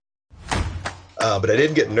But I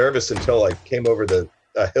didn't get nervous until I came over the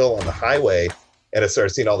hill on the highway and I started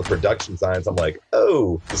seeing all the production signs. I'm like,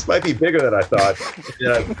 oh, this might be bigger than I thought.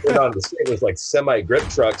 And I went on the street, there's like semi-grip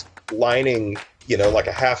trucks lining, like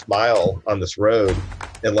a half mile on this road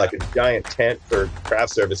and like a giant tent for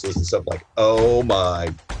craft services and stuff. Like, oh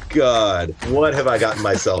my God, what have I gotten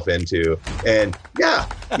myself into? And yeah,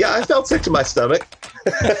 I felt sick to my stomach.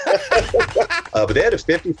 But they had a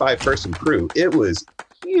 55-person crew. It was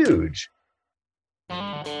huge.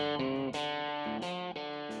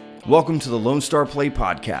 Welcome to the Lone Star Play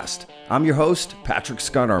Podcast. I'm your host, Patrick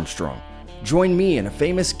Scott Armstrong. Join me and a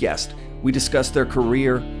famous guest. We discuss their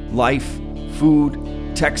career, life,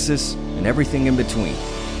 food, Texas, and everything in between.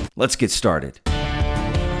 Let's get started.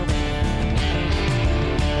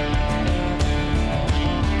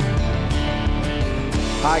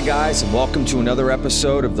 Hi, guys, and welcome to another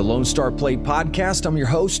episode of the Lone Star Play Podcast. I'm your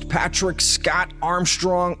host, Patrick Scott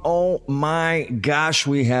Armstrong. Oh my gosh,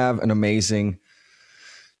 we have an amazing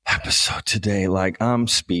episode today. Like, I'm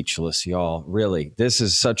speechless, y'all. Really, this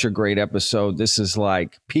is such a great episode. This is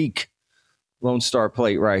like peak Lone Star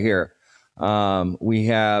Plate right here. We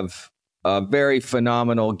have a very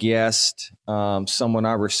phenomenal guest, someone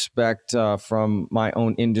I respect from my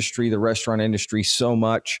own industry, the restaurant industry, so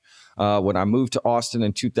much. When I moved to Austin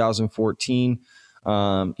in 2014,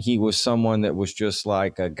 he was someone that was just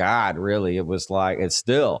like a god, really. It was like, it's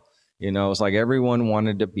still, it's like everyone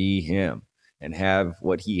wanted to be him and have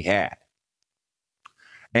what he had.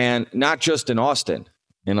 And not just in Austin,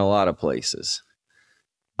 in a lot of places.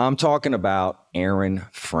 I'm talking about Aaaron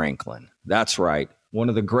Franklin. That's right. One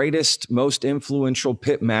of the greatest, most influential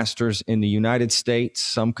pitmasters in the United States,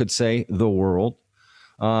 some could say the world.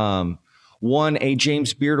 Won a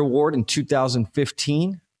James Beard Award in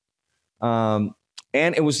 2015. And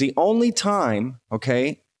it was the only time,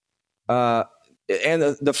 and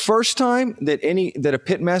the first time that a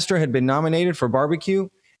pitmaster had been nominated for barbecue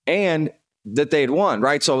and that they had won,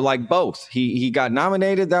 right? So like both, he got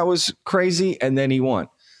nominated, that was crazy, and then he won.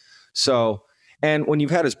 So, and when you've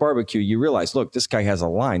had his barbecue, you realize, look, this guy has a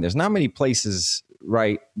line. There's not many places,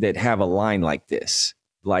 right, that have a line like this,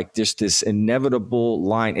 like just this inevitable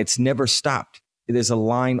line. It's never stopped. It is a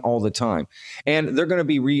line all the time. And they're going to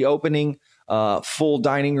be reopening full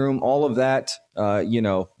dining room, all of that,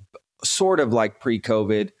 sort of like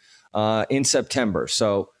pre-COVID in September.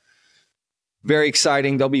 So very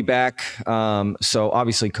exciting. They'll be back. So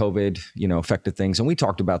obviously COVID, affected things. And we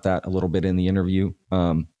talked about that a little bit in the interview.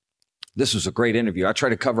 This was a great interview. I try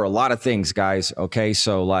to cover a lot of things, guys. Okay.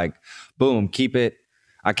 So like, boom,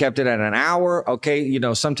 I kept it at an hour. Okay.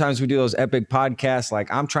 Sometimes we do those epic podcasts.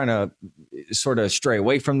 Like I'm trying to sort of stray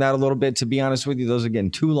away from that a little bit, to be honest with you. Those are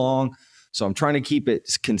getting too long. So I'm trying to keep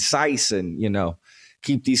it concise and,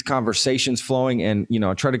 keep these conversations flowing and,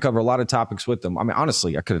 try to cover a lot of topics with them. I mean,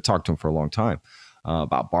 honestly, I could have talked to him for a long time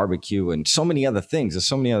about barbecue and so many other things. There's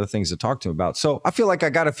so many other things to talk to him about. So I feel like I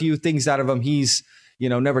got a few things out of him he's,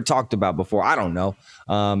 never talked about before. I don't know.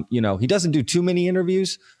 He doesn't do too many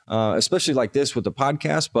interviews, especially like this with the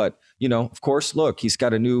podcast. But, of course, look, he's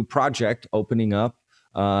got a new project opening up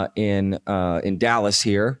in Dallas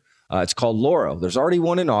here. It's called Loro. There's already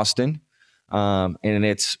one in Austin. And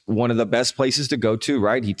it's one of the best places to go to,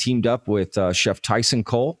 right? He teamed up with Chef Tyson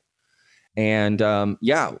Cole. And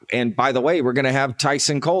and by the way, we're going to have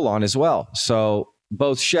Tyson Cole on as well. So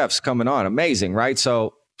both chefs coming on. Amazing, right?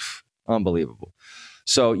 So unbelievable.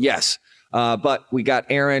 So yes, but we got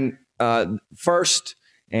Aaaron first,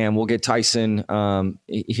 and we'll get Tyson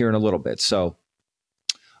here in a little bit. So,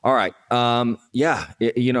 all right.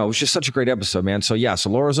 It was just such a great episode, man. So so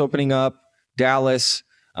Loro's opening up, Dallas.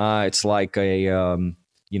 It's like a,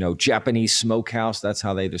 Japanese smokehouse. That's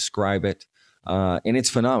how they describe it. And it's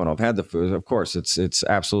phenomenal. I've had the food. Of course, it's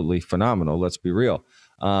absolutely phenomenal. Let's be real.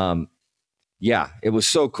 It was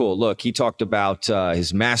so cool. Look, he talked about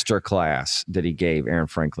his Masterclass that he gave, Aaaron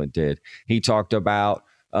Franklin did. He talked about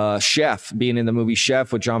Chef, being in the movie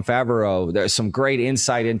Chef with Jon Favreau. There's some great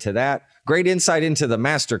insight into that. Great insight into the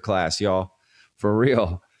Masterclass, y'all, for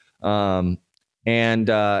real. And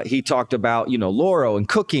he talked about, Loro and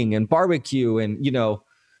cooking and barbecue and,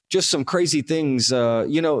 just some crazy things.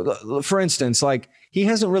 For instance, like he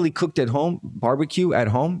hasn't really cooked barbecue at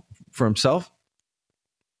home for himself.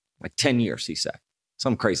 Like 10 years, he said.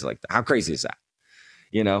 Something crazy like that. How crazy is that?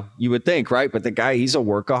 You would think, right? But the guy, he's a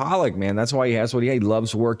workaholic, man. That's why he has what he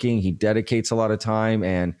loves working. He dedicates a lot of time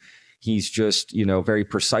and he's just, very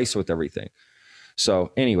precise with everything.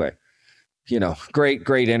 So anyway,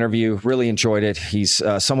 great interview. Really enjoyed it. He's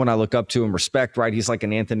someone I look up to and respect, right? He's like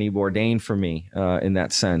an Anthony Bourdain for me in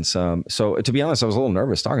that sense. So to be honest, I was a little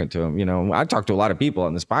nervous talking to him. I talked to a lot of people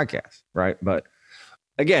on this podcast, right? But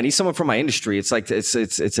again, he's someone from my industry. It's like it's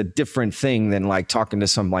a different thing than like talking to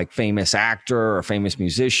some like famous actor or famous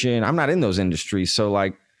musician. I'm not in those industries, so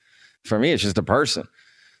like for me, it's just a person.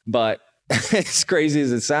 But as crazy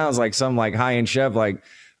as it sounds, like some like high end chef, like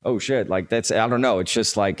oh shit, like that's I don't know. It's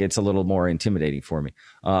just like it's a little more intimidating for me.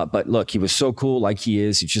 But look, he was so cool, like he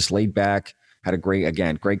is. He's just laid back. Had a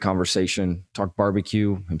great conversation. Talked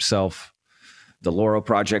barbecue himself. The Loro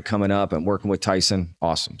project coming up and working with Tyson.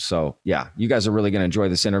 Awesome. So yeah, you guys are really going to enjoy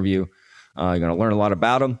this interview. You're going to learn a lot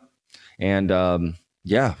about him. And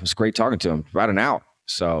yeah, it was great talking to him. About an hour.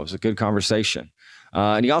 So it was a good conversation.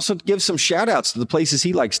 And he also gives some shout outs to the places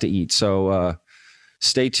he likes to eat. So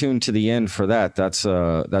stay tuned to the end for that.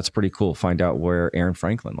 That's pretty cool. Find out where Aaaron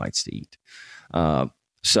Franklin likes to eat.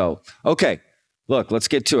 So, okay, look, let's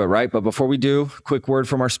get to it, right? But before we do, quick word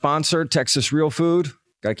from our sponsor, Texas Real Food.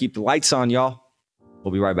 Got to keep the lights on, y'all.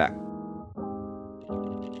 We'll be right back.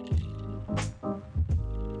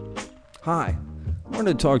 Hi, I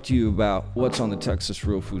wanted to talk to you about what's on the Texas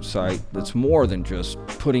Real Food site that's more than just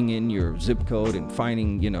putting in your zip code and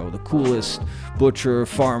finding, the coolest butcher,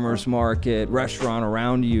 farmer's market, restaurant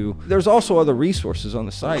around you. There's also other resources on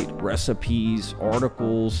the site, recipes,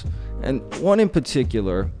 articles, and one in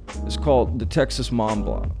particular is called the Texas Mom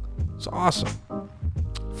Blog. It's awesome.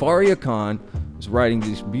 Faria Khan is writing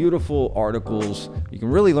these beautiful articles. You can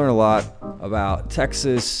really learn a lot about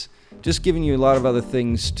Texas, just giving you a lot of other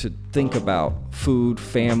things to think about. Food,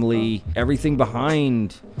 family, everything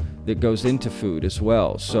behind that goes into food as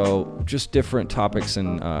well. So just different topics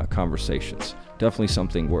and conversations. Definitely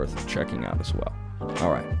something worth checking out as well. All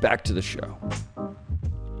right, back to the show.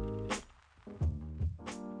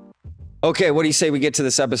 Okay, what do you say we get to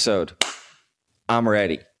this episode? I'm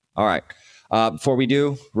ready. All right. Before we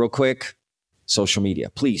do, real quick, social media.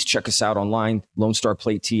 Please check us out online, Lone Star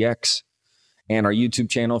Plate TX, and our YouTube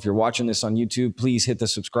channel. If you're watching this on YouTube, please hit the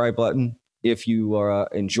subscribe button if you are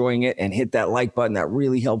enjoying it, and hit that like button. That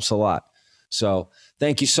really helps a lot. So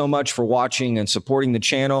thank you so much for watching and supporting the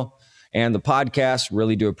channel and the podcast.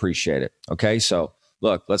 Really do appreciate it. Okay, so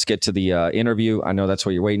look, let's get to the interview. I know that's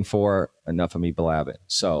what you're waiting for. Enough of me blabbing.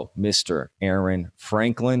 So Mr. Aaaron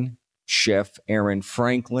Franklin, Chef Aaaron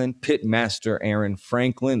Franklin, Pitmaster Aaaron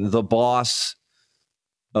Franklin, the boss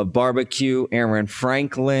of barbecue, Aaaron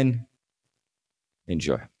Franklin.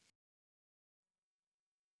 Enjoy.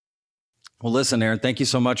 Well, listen, Aaron, thank you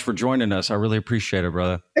so much for joining us. I really appreciate it,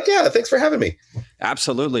 brother. Heck yeah, thanks for having me.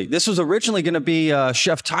 Absolutely. This was originally going to be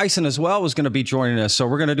Chef Tyson as well was going to be joining us. So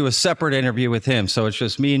we're going to do a separate interview with him. So it's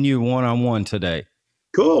just me and you one-on-one today.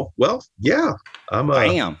 Cool. Well, yeah, I'm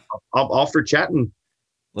all for chatting.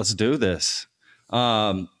 Let's do this.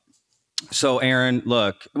 So Aaron,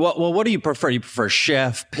 look, well, what do you prefer? You prefer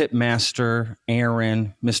Chef, Pitmaster,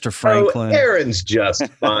 Aaron, Mr. Franklin? Oh, Aaron's just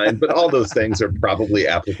fine, but all those things are probably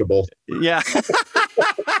applicable. Yeah.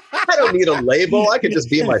 I don't need a label. I can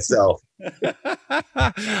just be myself.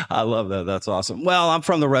 I love that. That's awesome. Well, I'm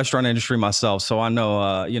from the restaurant industry myself, so I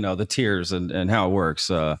know, the tiers and how it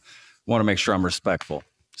works. Want to make sure I'm respectful.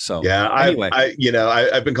 So yeah, anyway.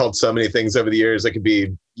 I've been called so many things over the years. I could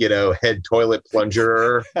be, head toilet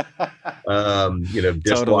plunger, dishwasher,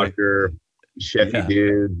 Totally. chefy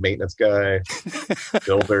dude, maintenance guy,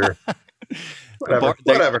 builder,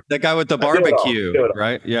 whatever. The guy with the barbecue,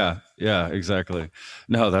 right? Yeah, exactly.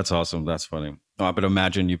 No, that's awesome. That's funny. Oh, I would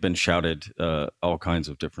imagine you've been shouted all kinds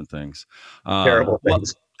of different things. Terrible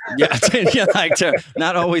things.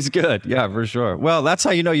 Not always good. Yeah, for sure. Well, that's how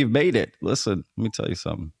you know you've made it. Listen, let me tell you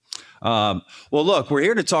something. Well, look, we're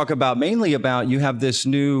here to talk mainly about you have this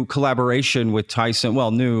new collaboration with Tyson. Well,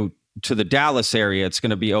 new to the Dallas area. It's going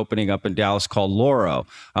to be opening up in Dallas called Loro.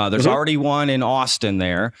 There's already one in Austin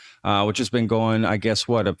there, which has been going, I guess,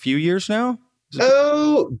 a few years now?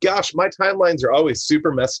 Oh, gosh, my timelines are always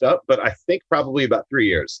super messed up, but I think probably about 3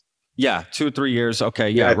 years. Yeah, 2 or 3 years. Okay,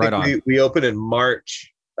 yeah, right on. We opened in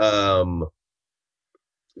March. Right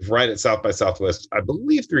at South by Southwest, I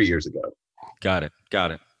believe 3 years ago. Got it.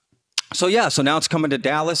 So now it's coming to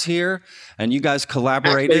Dallas here, and you guys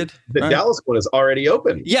collaborated. Actually, the Dallas one is already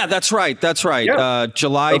open. Yeah, that's right. Yeah.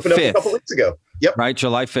 July 5th. Opened up a couple weeks ago. Yep. Right,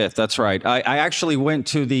 July 5th. That's right. I actually went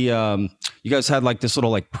to the. You guys had like this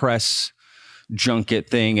little press junket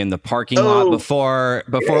thing in the parking lot before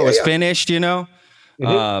it was finished.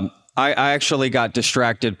 Mm-hmm. I actually got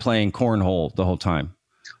distracted playing cornhole the whole time.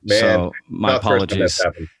 Man, so my apologies.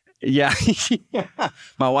 Yeah.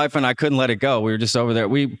 My wife and I couldn't let it go. We were just over there.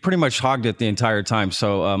 We pretty much hogged it the entire time.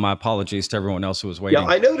 So my apologies to everyone else who was waiting. Yeah,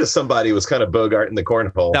 I noticed somebody was kind of bogarting the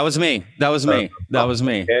cornhole. That was me.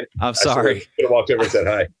 I'm sorry. I walked over and said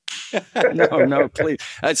hi. No, please.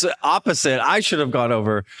 It's the opposite. I should have gone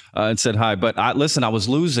over and said hi, but I was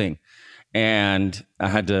losing and I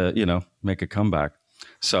had to, make a comeback.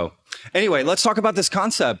 So anyway, let's talk about this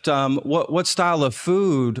concept. What style of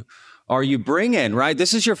food are you bringing, right?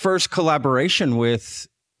 This is your first collaboration with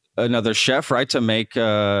another chef, right? To make,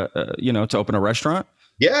 to open a restaurant.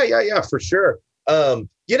 Yeah, for sure. In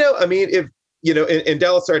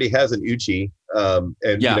Dallas already has an Uchi, with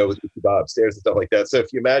Uchi upstairs and stuff like that. So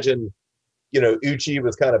if you imagine, Uchi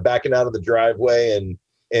was kind of backing out of the driveway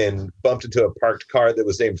and bumped into a parked car that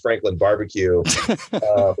was named Franklin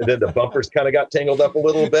BBQ. And then the bumpers kind of got tangled up a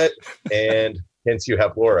little bit, and hence you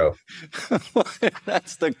have Loro.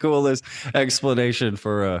 That's the coolest explanation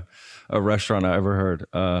for a restaurant I ever heard.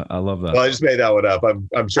 I love that. Well, I just made that one up.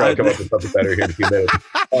 I'm sure I'll come up with something better here in a few minutes.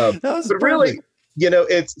 But really,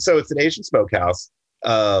 it's an Asian smokehouse.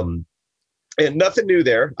 And nothing new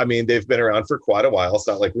there. I mean, they've been around for quite a while. It's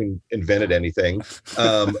not like we invented anything.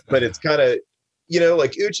 But it's kind of,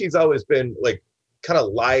 like Uchi's always been like kind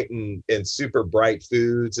of light and super bright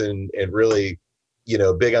foods and really,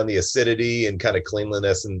 big on the acidity and kind of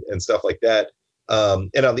cleanliness and stuff like that.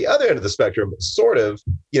 And on the other end of the spectrum, sort of,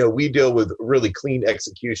 we deal with really clean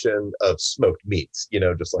execution of smoked meats,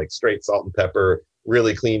 just like straight salt and pepper,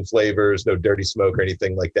 really clean flavors, no dirty smoke or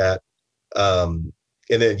anything like that. And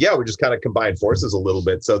then, we just kind of combine forces a little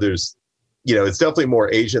bit. So there's, it's definitely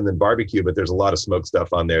more Asian than barbecue, but there's a lot of smoked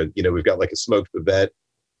stuff on there. We've got like a smoked bavette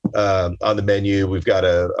on the menu. We've got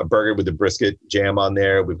a burger with the brisket jam on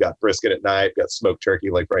there. We've got brisket at night. We've got smoked turkey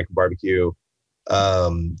like Franklin BBQ.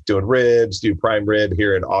 Doing ribs, do prime rib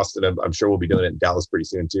here in Austin. I'm sure we'll be doing it in Dallas pretty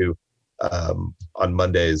soon too, on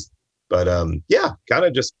Mondays. But kind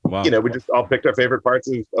of just, wow. We just all picked our favorite parts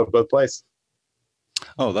of both places.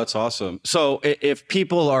 Oh, that's awesome. So if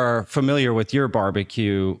people are familiar with your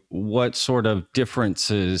barbecue, what sort of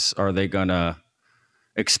differences are they going to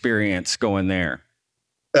experience going there?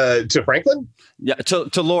 To Franklin? Yeah,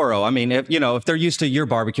 to Loro. I mean, if they're used to your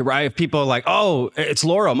barbecue, right? If people are like, oh, it's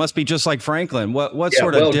Loro, must be just like Franklin. What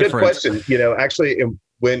sort of difference? Good question. Actually,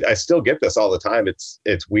 when I still get this all the time,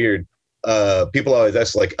 it's weird. People always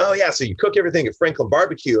ask like, oh yeah, so you cook everything at Franklin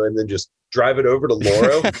BBQ and then just drive it over to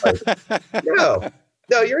Loro? Like,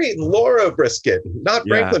 no, you're eating Loro brisket, not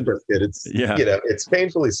Franklin brisket. It's it's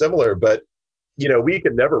painfully similar, but we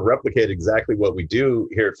could never replicate exactly what we do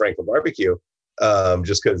here at Franklin BBQ.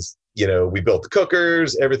 Just because, we built the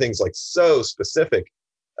cookers, everything's like so specific,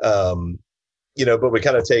 but we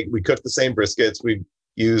cook the same briskets. We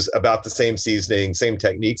use about the same seasoning, same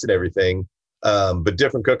techniques and everything. But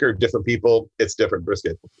different cooker, different people, it's different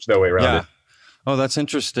brisket. There's no way around it. Oh, that's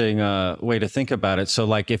interesting way to think about it. So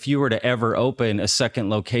like if you were to ever open a second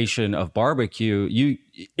location of barbecue,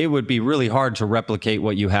 it would be really hard to replicate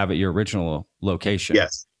what you have at your original location.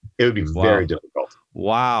 Yes, it would be very difficult.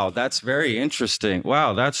 Wow, that's very interesting.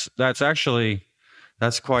 Wow, that's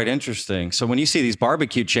quite interesting. So when you see these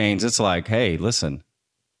barbecue chains, it's like, hey, listen,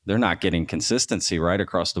 they're not getting consistency right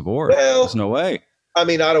across the board. Well, there's no way. I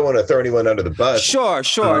mean, I don't want to throw anyone under the bus. Sure.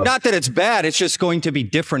 Not that it's bad. It's just going to be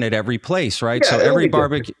different at every place, right? Yeah, so every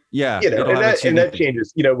barbecue, and that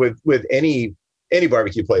changes. With any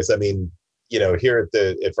barbecue place. I mean, here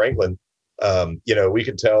at Franklin, we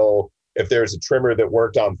can tell if there's a trimmer that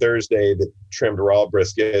worked on Thursday that trimmed raw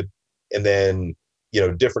brisket, and then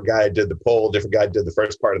different guy did the pole, different guy did the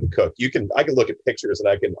first part of the cook. I can look at pictures and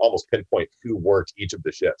I can almost pinpoint who worked each of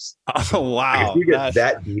the shifts. Oh wow! Like if you get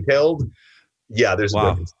that detailed. Yeah, there's a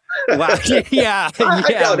difference. Wow. I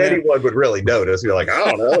doubt anyone would really notice. You're like, I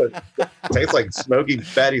don't know. It tastes like smoky,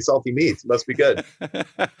 fatty, salty meats. It must be good.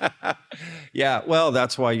 Yeah, well,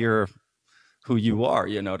 that's why you're who you are,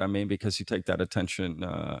 you know what I mean? Because you take that attention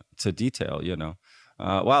to detail,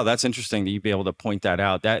 Wow, that's interesting that you'd be able to point that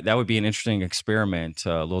out. That would be an interesting experiment,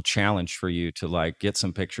 a little challenge for you to like get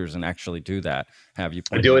some pictures and actually do that. Have you?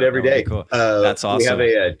 I do it every day. Cool. That's awesome. We have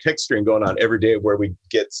a text stream going on every day where we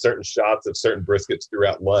get certain shots of certain briskets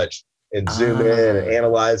throughout lunch and zoom in and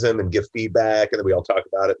analyze them and give feedback, and then we all talk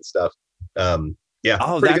about it and stuff.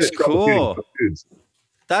 Oh, that's cool.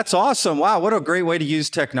 That's awesome. Wow, what a great way to use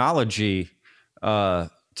technology.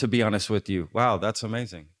 To be honest with you. Wow, that's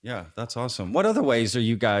amazing. Yeah, that's awesome. What other ways are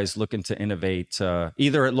you guys looking to innovate,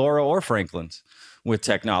 either at Loro or Franklin's with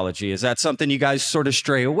technology? Is that something you guys sort of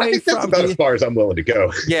stray away I think from? That's about as far as I'm willing to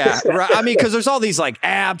go. Yeah, right. I mean, because there's all these like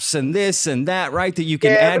apps and this and that, right? That you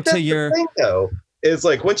can add to your. The thing, though, is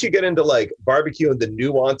like once you get into like barbecue and the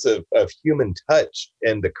nuance of human touch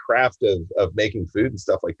and the craft of making food and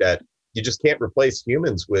stuff like that, you just can't replace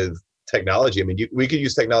humans with technology. I mean, we could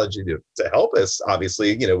use technology to help us,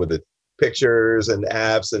 obviously, with the pictures and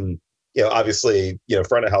apps and obviously,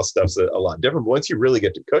 front of house stuff's a lot different. But once you really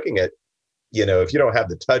get to cooking it, if you don't have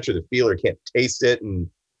the touch or the feel or can't taste it and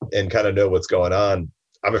kind of know what's going on,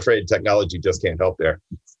 I'm afraid technology just can't help there.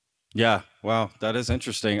 Yeah. Wow. That is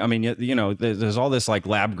interesting. I mean, there's all this like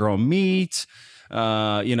lab grown meat,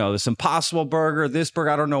 this Impossible Burger, this burger.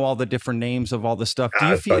 I don't know all the different names of all the stuff.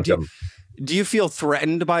 Do you feel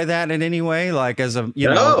threatened by that in any way? Like as a, meat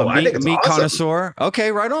awesome. Connoisseur?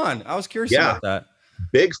 Okay. Right on. I was curious about that.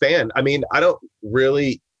 Big fan. I mean,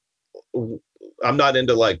 I'm not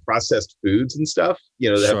into like processed foods and stuff, they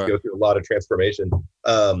have to go through a lot of transformation.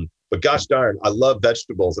 But gosh darn, I love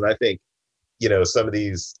vegetables. And I think, some of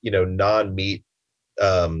these, non-meat,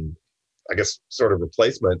 I guess sort of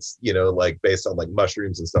replacements, like based on like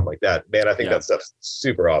mushrooms and stuff like that. Man, I think that stuff's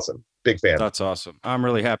super awesome. Big fan. That's awesome. I'm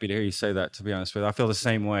really happy to hear you say that, to be honest with you. I feel the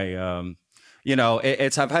same way.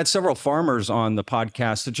 I've had several farmers on the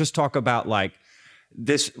podcast to just talk about like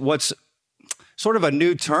this, what's sort of a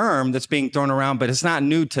new term that's being thrown around, but it's not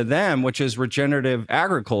new to them, which is regenerative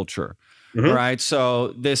agriculture. Mm-hmm. Right.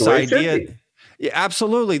 So this idea,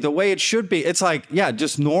 absolutely, the way it should be. It's like,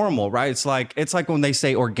 just normal, right? It's like when they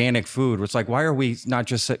say organic food, it's like, why are we not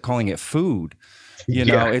just calling it food?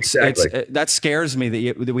 Exactly. That scares me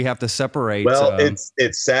that we have to separate. Well, it's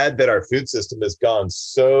sad that our food system has gone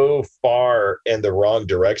so far in the wrong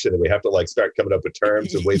direction that we have to like start coming up with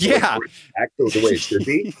terms and ways to act the way it should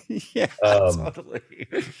be.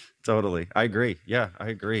 Totally. I agree. Yeah, I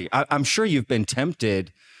agree. I'm sure you've been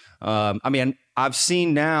tempted. I mean, I've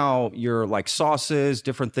seen now your like sauces,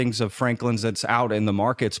 different things of Franklin's that's out in the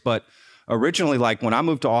markets, but originally, like when I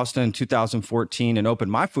moved to Austin in 2014 and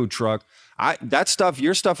opened my food truck,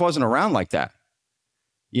 your stuff wasn't around like that,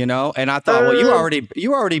 and I thought, well,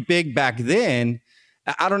 you already big back then.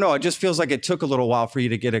 I don't know. It just feels like it took a little while for you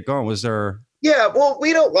to get it going. Was there? Yeah, well,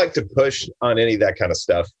 we don't like to push on any of that kind of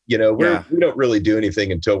stuff. We don't really do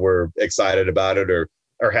anything until we're excited about it or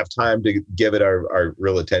have time to give it our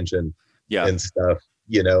real attention and stuff,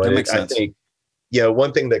 That makes sense. I think,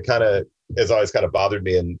 one thing that kind of has always kind of bothered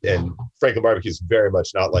me and Franklin BBQ is very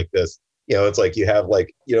much not like this. It's like you have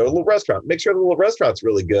like, a little restaurant, make sure the little restaurant's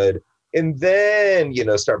really good. And then,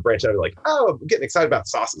 start branching out like, oh, I'm getting excited about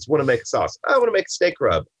sauces. Want to make a sauce. I want to make a steak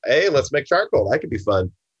rub. Hey, let's make charcoal. That could be fun.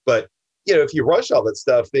 But, if you rush all that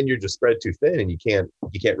stuff, then you're just spread too thin and you can't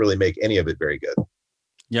really make any of it very good.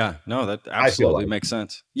 Yeah, no, that absolutely makes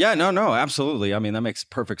sense. Yeah, no, absolutely. I mean, that makes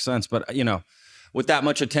perfect sense. But, with that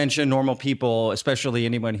much attention, normal people, especially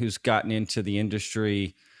anyone who's gotten into the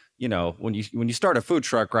industry, when you start a food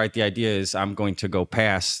truck, right, the idea is I'm going to go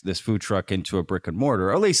pass this food truck into a brick and mortar.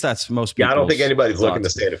 Or at least that's most people. Yeah, I don't think anybody's looking to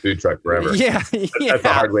stay in a food truck forever. That's a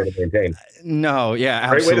hard way to maintain. No, yeah,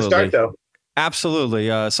 absolutely. Great way to start, though.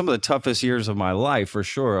 Absolutely. Some of the toughest years of my life, for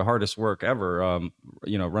sure. Hardest work ever,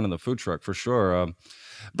 running the food truck, for sure.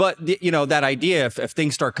 But that idea, if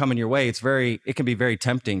things start coming your way, it can be very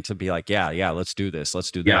tempting to be like, yeah, let's do this.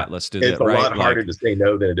 Let's do that. Let's do that. It's a lot harder to say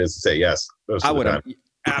no than it is to say yes. I would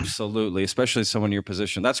absolutely, especially someone in your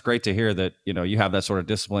position. That's great to hear that, you have that sort of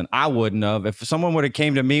discipline. I wouldn't have. If someone would have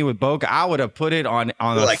came to me with Boca, I would have put it on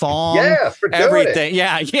a thong. Yeah, everything.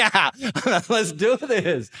 Yeah. Let's do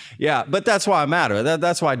this. Yeah. But that's why I'm out of it.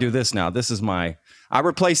 That's why I do this now. I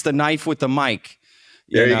replaced the knife with the mic.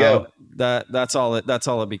 There you go. That's all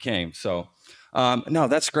it became. So, no,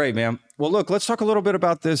 that's great, man. Well, look, let's talk a little bit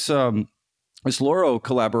about this Loro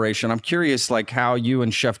collaboration. I'm curious, like how you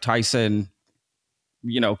and Chef Tyson,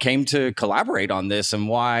 came to collaborate on this and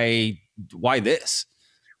why this?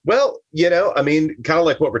 Well, I mean, kind of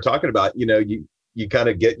like what we're talking about, you kind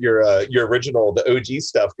of get your original, the OG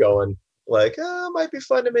stuff going like, it might be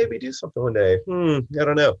fun to maybe do something one day. I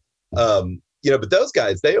don't know. But those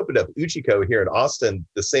guys, they opened up Uchiko here in Austin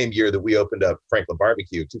the same year that we opened up Franklin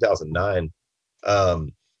BBQ, 2009.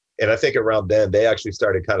 And I think around then they actually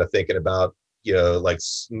started kind of thinking about, like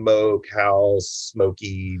smokehouse,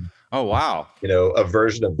 smoky. Oh, wow. A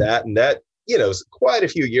version of that. And that, quite a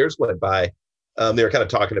few years went by. They were kind of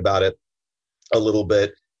talking about it a little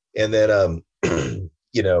bit. And then,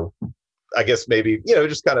 I guess maybe,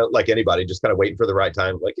 just kind of like anybody, just kind of waiting for the right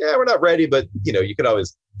time. Like, yeah, we're not ready, but, you can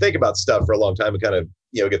always think about stuff for a long time and kind of,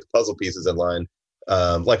 get the puzzle pieces in line.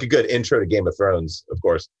 Like a good intro to Game of Thrones, of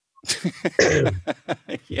course.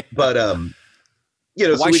 Yeah. But,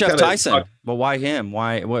 why Chef Tyson? But why him?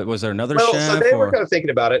 Why? What was there another chef? So they were kind of thinking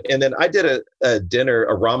about it. And then I did a dinner,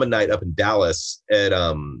 a ramen night up in Dallas at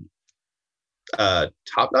Top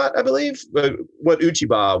Knot, I believe, what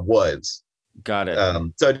Uchiba was. Got it.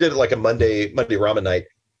 So I did it like a Monday ramen night,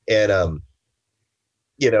 and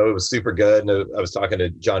it was super good. And I was talking to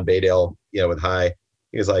John Baydale, with Hi.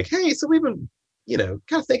 He was like, "Hey, so we've been kind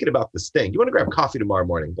of thinking about this thing. You want to grab coffee tomorrow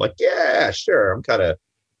morning? Like, yeah, sure.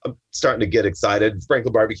 I'm starting to get excited.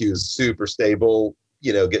 Franklin BBQ is super stable,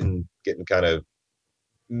 getting kind of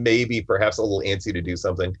maybe perhaps a little antsy to do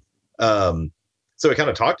something. So we kind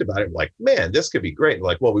of talked about it, like, man, this could be great. And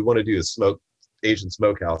like, well, we want to do a Asian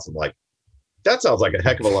Smokehouse. I'm like, that sounds like a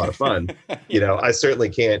heck of a lot of fun. I certainly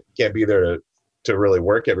can't be there to really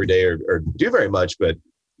work every day or do very much, but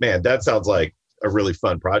man, that sounds like a really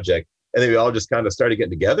fun project. And then we all just kind of started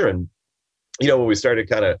getting together. And, when we started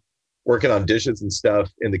kind of working on dishes and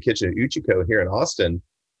stuff in the kitchen at Uchiko here in Austin,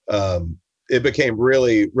 it became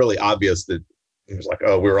really, really obvious that it was like,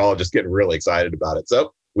 oh, we were all just getting really excited about it.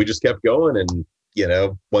 So we just kept going, and,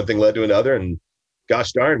 one thing led to another, and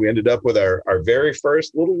gosh darn, we ended up with our very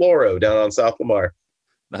first little Loro down on South Lamar.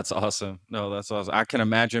 That's awesome. No, that's awesome. I can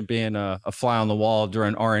imagine being a fly on the wall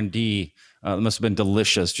during R&D. It must have been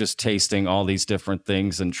delicious just tasting all these different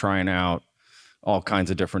things and trying out all kinds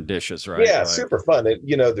of different dishes, right? Yeah, super fun.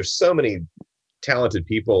 There's so many talented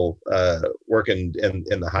people working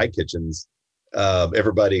in the high kitchens.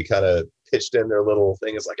 Everybody kind of pitched in their little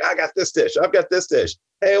thing. It's like, I got this dish. I've got this dish.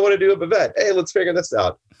 Hey, I want to do a bavette. Hey, let's figure this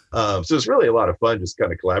out. So it's really a lot of fun just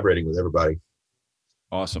kind of collaborating with everybody.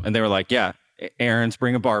 Awesome. And they were like, yeah, Aaron's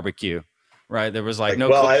bring a barbecue, right? There was like no.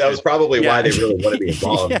 Well, that was probably why they really want to be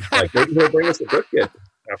involved. Like, maybe they'll bring us a brisket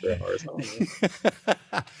after hours.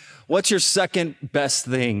 What's your second best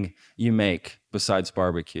thing you make besides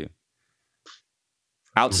barbecue?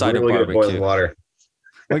 Outside really of barbecue, boiling water.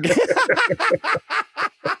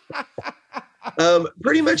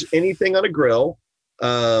 Pretty much anything on a grill.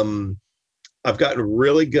 I've gotten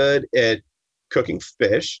really good at cooking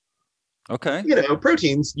fish. Okay.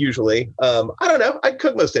 Proteins usually. I don't know. I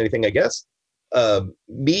cook most anything, I guess.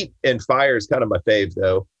 Meat and fire is kind of my fave,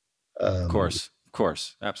 though. Of course.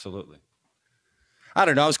 Absolutely. I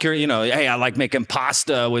don't know. I was curious, hey, I like making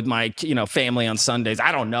pasta with my, family on Sundays.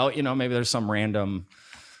 I don't know. Maybe there's some random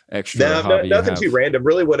extra hobby nothing too random.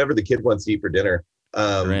 Really, whatever the kid wants to eat for dinner.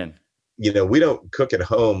 We don't cook at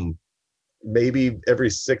home. Maybe every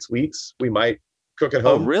 6 weeks we might cook at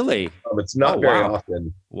home. Oh, really? It's not very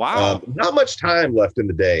often. Wow. Not much time left in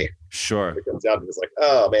the day. Sure. It comes down to just like,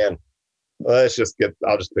 oh man, I'll just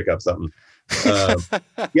pick up something. So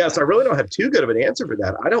I really don't have too good of an answer for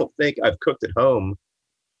that. I don't think I've cooked at home.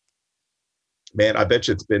 Man, I bet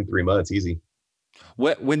you it's been 3 months, easy.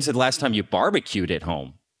 When's the last time you barbecued at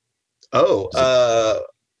home? Oh,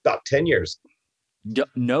 about 10 years.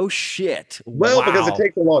 No shit. Well, wow. Because it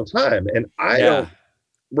takes a long time. And I don't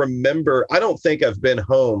remember. I don't think I've been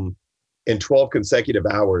home in 12 consecutive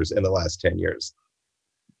hours in the last 10 years.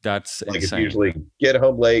 That's like insane. It's usually get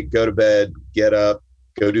home late, go to bed, get up,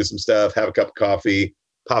 go do some stuff, have a cup of coffee,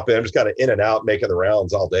 pop in. I'm just kind of in and out making the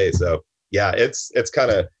rounds all day. So yeah, it's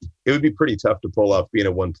kind of, it would be pretty tough to pull off being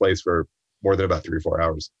in one place for more than about 3 or 4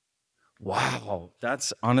 hours. Wow.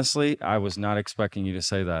 That's honestly, I was not expecting you to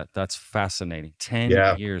say that. That's fascinating.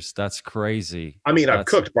 10 years. That's crazy. I mean, I've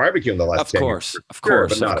cooked barbecue in the last 10 years. Of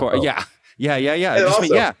course. Yeah. And also,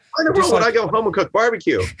 I know when I go home and cook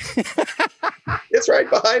barbecue, it's right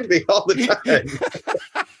behind me all the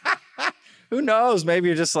time. Who knows? Maybe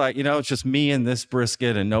you're just like, it's just me and this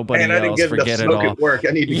brisket and nobody else. I didn't get forget enough smoke it all. At work.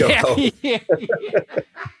 I need to go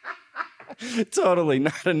home. Totally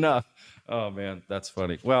not enough. Oh man, that's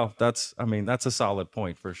funny. Well, that's a solid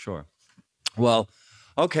point for sure. Well,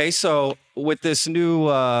 okay. So with this new,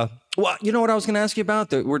 you know what I was going to ask you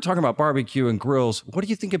about? We're talking about barbecue and grills. What do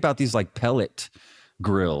you think about these like pellet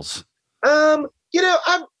grills? I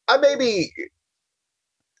maybe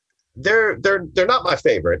they're not my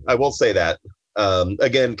favorite. I will say that.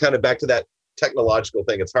 Again, kind of back to that technological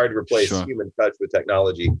thing. It's hard to replace human touch with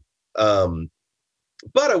technology.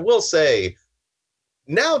 But I will say,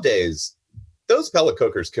 nowadays, those pellet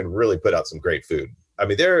cookers can really put out some great food. I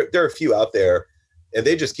mean, there are a few out there, and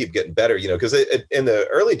they just keep getting better, because in the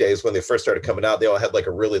early days when they first started coming out, they all had like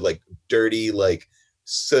a really like dirty, like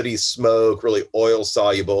sooty smoke, really oil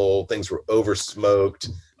soluble. Things were over smoked,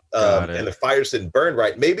 and the fires didn't burn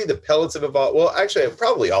right. Maybe the pellets have evolved. Well, actually,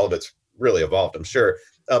 probably all of it's really evolved, I'm sure.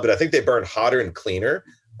 But I think they burn hotter and cleaner.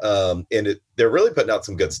 They're really putting out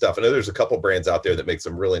some good stuff. I know there's a couple brands out there that make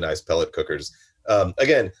some really nice pellet cookers.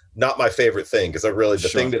 Again, not my favorite thing, because the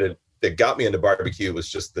thing that got me into barbecue was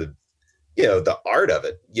just the art of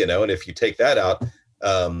it, and if you take that out,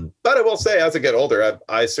 but I will say, as I get older,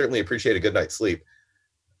 I certainly appreciate a good night's sleep.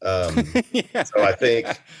 So I think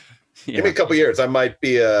give me a couple years, I might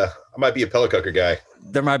be a pellet cooker guy.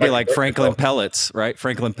 There might be like Franklin pellets, right?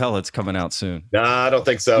 Franklin pellets coming out soon. Nah, I don't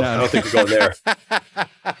think so. No. I don't think we're going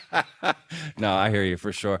there. No, I hear you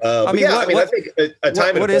for sure. I think a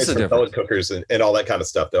time and a place for pellet cookers and all that kind of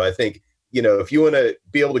stuff, though. I think, if you want to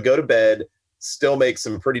be able to go to bed, still make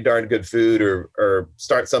some pretty darn good food or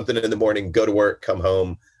start something in the morning, go to work, come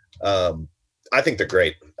home. I think they're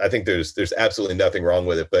great. I think there's absolutely nothing wrong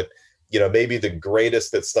with it. But, maybe the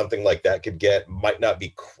greatest that something like that could get might not be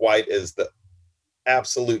quite as the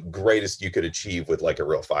absolute greatest you could achieve with like a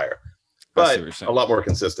real fire, but a lot more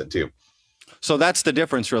consistent too. So that's the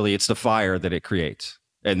difference, really. It's the fire that it creates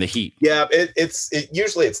and the heat. Yeah,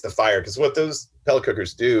 usually it's the fire, because what those pellet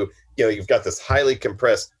cookers do, you've got this highly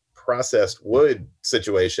compressed processed wood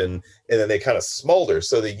situation, and then they kind of smolder.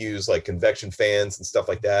 So they use like convection fans and stuff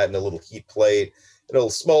like that, and a little heat plate, and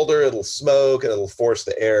it'll smolder, it'll smoke, and it'll force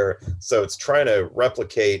the air. So it's trying to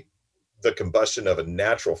replicate the combustion of a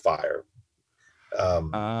natural fire.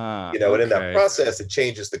 And in that process, it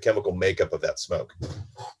changes the chemical makeup of that smoke.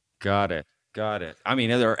 Got it. I mean,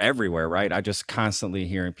 they're everywhere, right? I just constantly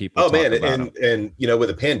hearing people. And with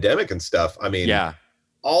the pandemic and stuff, I mean,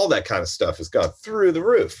 all that kind of stuff has gone through the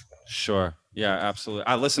roof. Sure. Yeah, absolutely.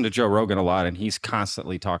 I listen to Joe Rogan a lot, and he's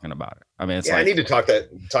constantly talking about it. I mean, I need to talk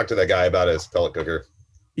to that guy about his pellet cooker.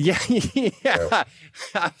 Yeah,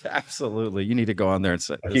 absolutely. You need to go on there and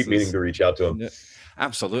say. I keep meaning to reach out to him.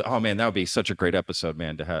 Absolutely. Oh man, that would be such a great episode,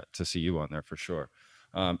 man, to see you on there for sure.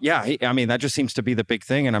 That just seems to be the big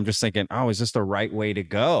thing. And I'm just thinking, is this the right way to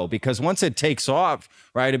go? Because once it takes off,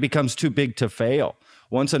 right, it becomes too big to fail.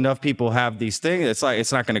 Once enough people have these things, it's like,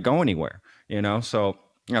 it's not going to go anywhere, so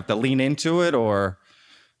you have to lean into it, or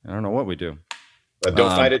I don't know what we do. But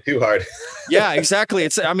don't fight it too hard. Yeah, exactly.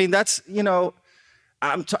 I'm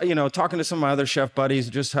talking to some of my other chef buddies,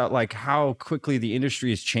 just how quickly the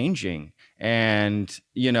industry is changing. And,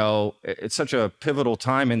 it's such a pivotal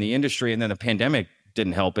time in the industry. And then the pandemic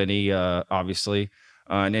didn't help any, obviously,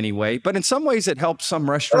 in any way. But in some ways, it helped some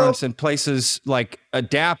restaurants and places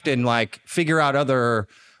adapt and figure out other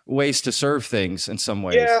ways to serve things in some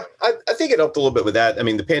ways. Yeah, I think it helped a little bit with that. I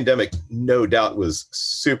mean, the pandemic, no doubt, was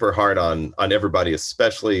super hard on everybody,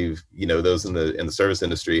 especially, those in the service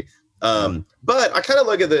industry. But I kind of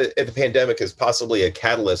look at the pandemic as possibly a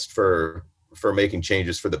catalyst for making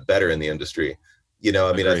changes for the better in the industry.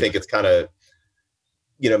 I think it's kind of,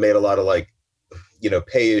 made a lot of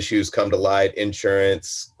pay issues come to light,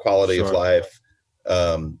 insurance, quality of life,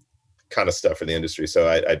 kind of stuff for the industry. So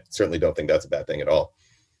I certainly don't think that's a bad thing at all.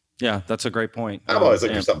 Yeah, that's a great point. I'm always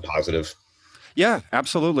looking for something positive. Yeah,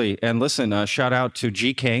 absolutely. And listen, shout out to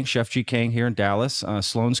G Kang, Chef G Kang here in Dallas,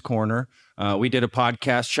 Sloan's Corner. We did a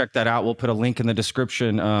podcast. Check that out. We'll put a link in the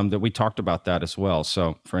description that we talked about that as well.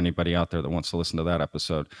 So for anybody out there that wants to listen to that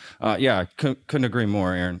episode. Couldn't agree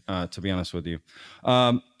more, Aaron, to be honest with you.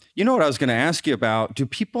 You know what I was going to ask you about? Do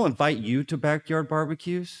people invite you to backyard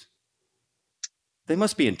barbecues? They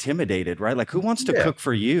must be intimidated, right? Who wants to cook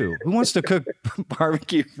for you? Who wants to cook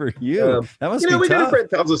barbecue for you? That must be tough. We do friend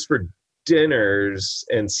houses for dinners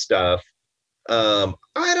and stuff. I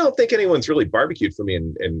don't think anyone's really barbecued for me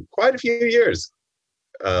in quite a few years.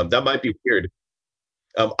 That might be weird.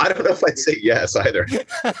 I don't know if I'd say yes either.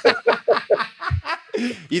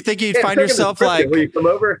 You think you'd find yourself will you come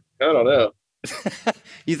over? I don't know.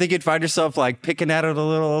 You think you'd find yourself picking at it a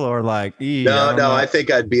little, or no, I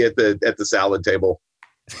think I'd be at the salad table.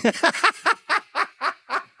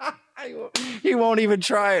 He won't even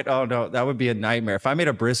try it. Oh no, that would be a nightmare. If I made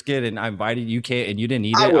a brisket and I invited you and you didn't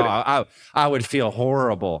eat it, I would feel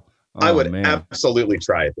horrible. Oh, I would absolutely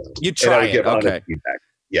try it though. You try it, okay? Feedback.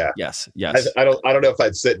 Yeah. Yes. I don't know if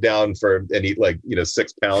I'd sit down and eat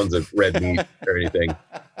 6 pounds of red meat or anything.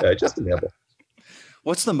 Just a nibble.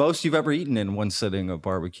 What's the most you've ever eaten in one sitting of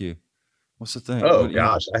barbecue? What's the thing? Oh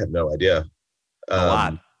gosh, I have no idea. A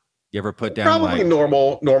lot. You ever put down probably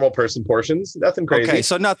normal person portions? Nothing crazy. Okay,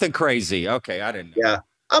 so nothing crazy. Okay, I didn't know. Yeah,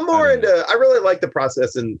 I'm more into. I really like the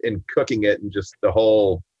process in cooking it, and just the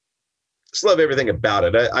whole. Just love everything about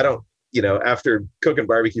it. I don't, after cooking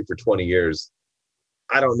barbecue for 20 years,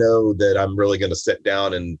 I don't know that I'm really going to sit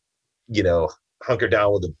down and, hunker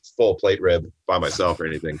down with a full plate rib by myself or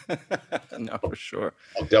anything. No, for sure.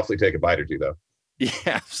 I'll definitely take a bite or two though. Yeah,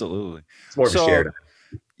 absolutely. It's more of a shared.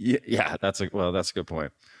 Yeah, that's a good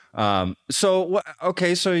point. So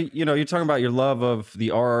you're talking about your love of the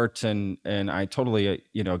art, and I totally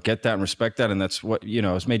get that and respect that, and that's what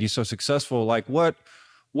has made you so successful.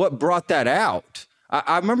 What brought that out?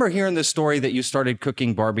 I remember hearing this story that you started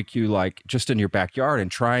cooking barbecue just in your backyard and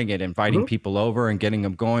trying it, inviting people over and getting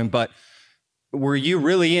them going. But were you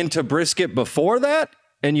really into brisket before that,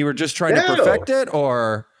 and you were just trying to perfect it,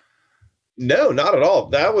 or? No, not at all.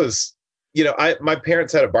 That was, my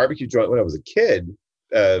parents had a barbecue joint when I was a kid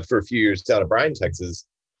for a few years down in Bryan, Texas.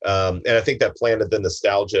 And I think that planted the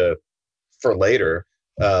nostalgia for later.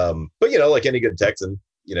 But like any good Texan,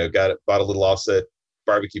 bought a little offset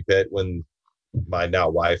barbecue pit when my now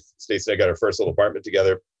wife Stacey and I got our first little apartment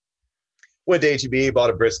together. Went to HEB, bought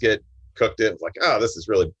a brisket, cooked it. Like, oh, this is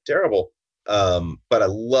really terrible. But I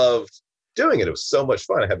loved doing it. It was so much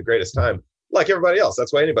fun. I had the greatest time, like everybody else.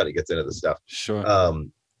 That's why anybody gets into this stuff. Sure.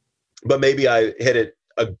 But maybe I hit it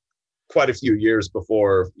quite a few years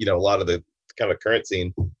before, a lot of the kind of current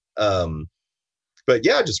scene. But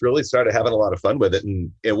yeah, just really started having a lot of fun with it.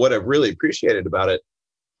 And what I really appreciated about it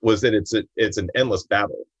was that it's an endless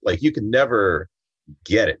battle. Like, you can never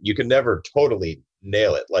get it. You can never totally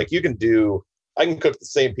nail it. Like, I can cook the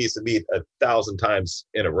same piece of meat 1,000 times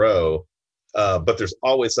in a row. But there's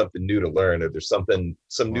always something new to learn, or there's some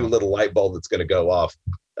new little light bulb that's going to go off.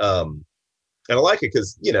 And I like it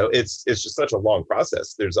because, it's just such a long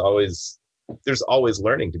process. There's always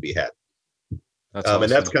learning to be had. That's awesome.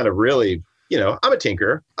 And that's kind of really, I'm a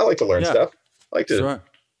tinkerer. I like to learn stuff. I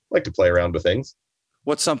like to play around with things.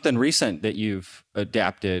 What's something recent that you've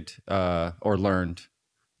adapted or learned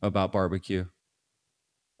about barbecue?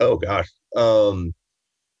 Oh gosh. Well,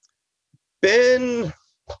 I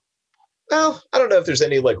don't know if there's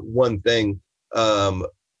any like one thing.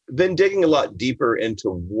 Been digging a lot deeper into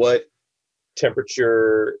what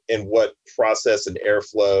temperature and what process and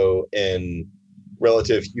airflow and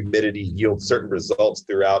relative humidity yield certain results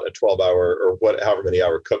throughout a 12-hour or however many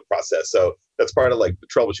hour cook process. So that's part of like the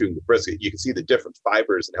troubleshooting the brisket. You can see the different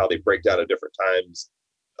fibers and how they break down at different times,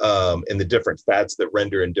 and the different fats that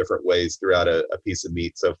render in different ways throughout a piece of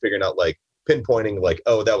meat. So figuring out, like, pinpointing, like,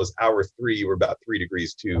 oh, that was hour 3, you were about 3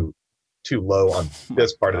 degrees too low on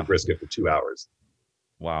this part of the brisket for 2 hours.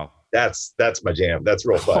 Wow. That's my jam. That's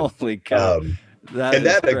real fun. Holy cow.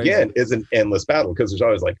 That again is an endless battle, because there's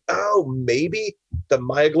always like, oh, maybe the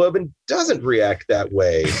myoglobin doesn't react that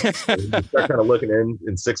way. And you start kind of looking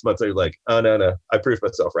in 6 months, you're like, oh, no, I proved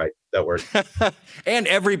myself right. That worked. And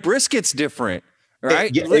every brisket's different,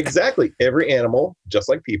 right? Yeah, exactly. Every animal, just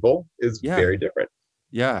like people, is very different.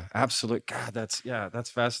 Yeah, absolutely. God, that's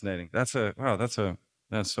fascinating. That's so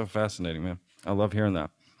fascinating, man. I love hearing that.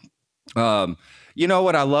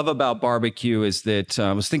 What I love about barbecue is that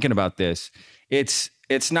I was thinking about this. It's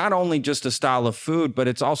not only just a style of food, but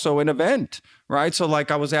it's also an event, right? So, like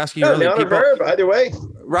I was asking earlier, people, verb, either way,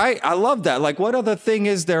 right? I love that. Like, what other thing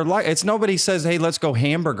is there? Like, it's nobody says, "Hey, let's go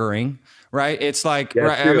hamburgering," right? It's like,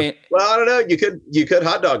 right? True. I mean, well, I don't know. You could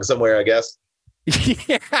hot dog somewhere, I guess.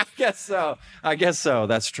 Yeah, I guess so.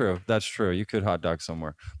 That's true. You could hot dog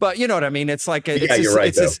somewhere, but you know what I mean? It's like, you're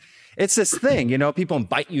right. It's this thing, people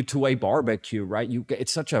invite you to a barbecue, right?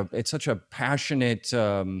 It's such a passionate,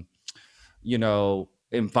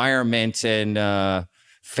 environment and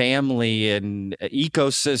family and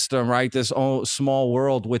ecosystem, right? This small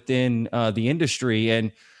world within the industry.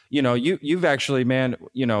 And, you've actually, man,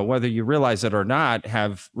 whether you realize it or not,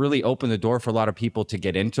 have really opened the door for a lot of people to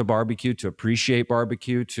get into barbecue, to appreciate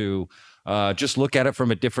barbecue, to just look at it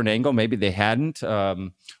from a different angle. Maybe they hadn't,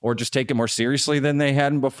 or just take it more seriously than they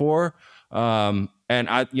hadn't before. And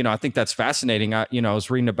I think that's fascinating. I was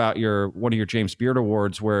reading about one of your James Beard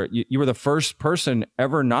Awards, where you were the first person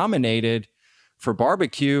ever nominated for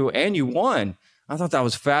barbecue, and you won. I thought that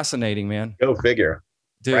was fascinating, man. Go figure.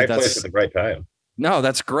 Dude, right place at the right time. No,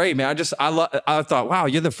 that's great, man. I thought, wow,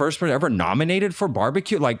 you're the first person ever nominated for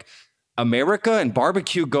barbecue. Like, America and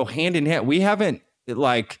barbecue go hand in hand. We haven't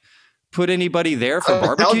put anybody there for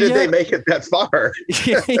barbecue. How did they make it that far?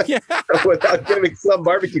 Without giving some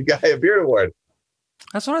barbecue guy a beard award.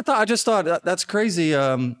 That's what I thought. I just thought that's crazy.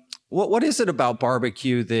 What is it about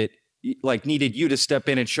barbecue that needed you to step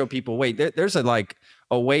in and show people, wait, there's a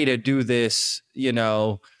way to do this,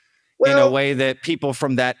 in a way that people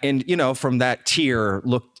from that from that tier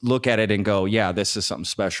look at it and go, yeah, this is something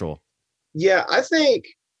special. Yeah, I think,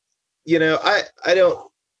 again,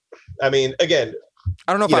 I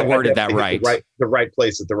don't know if I worded that right. The right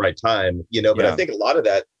place at the right time, but I think a lot of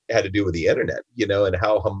that had to do with the internet, and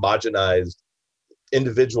how homogenized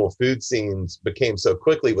individual food scenes became so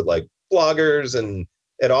quickly with like bloggers and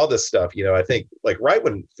all this stuff. I think right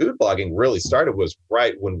when food blogging really started was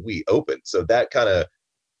right when we opened. So that kind of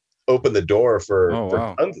opened the door for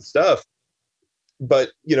tons of stuff. But,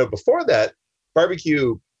 before that,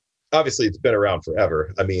 barbecue, obviously it's been around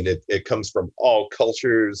forever. I mean, it comes from all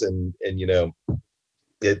cultures and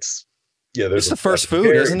it's, there's the first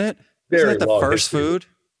food, isn't it? Isn't it the first food?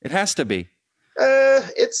 It has to be.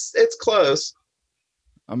 It's close.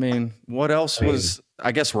 I mean, what else was,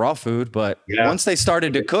 I guess, raw food, but once they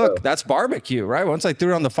started to cook, that's barbecue, right? Once they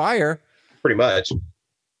threw it on the fire. Pretty much.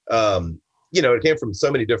 it came from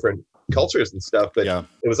so many different cultures and stuff, but Yeah.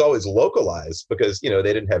 it was always localized because, they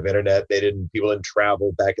didn't have internet. People didn't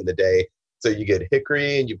travel back in the day. So you get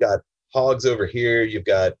hickory and you've got hogs over here. You've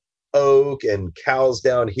got oak and cows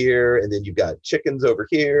down here. And then you've got chickens over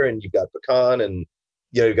here and you've got pecan and,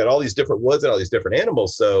 you've got all these different woods and all these different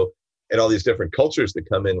animals. So, and all these different cultures that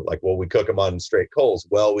come in, like, well, we cook them on straight coals.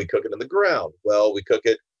 Well, we cook it in the ground. Well, we cook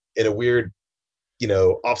it in a weird,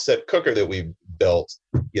 offset cooker that we built,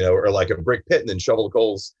 or like a brick pit and then shovel the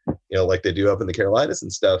coals, like they do up in the Carolinas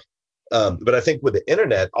and stuff. But I think with the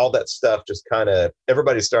internet, all that stuff just kind of,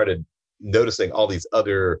 everybody started noticing all these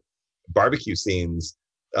other barbecue scenes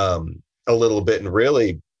a little bit. And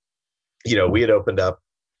really, we had opened up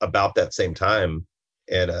about that same time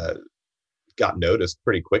and got noticed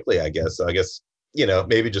pretty quickly, I guess. So I guess,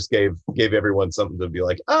 maybe just gave everyone something to be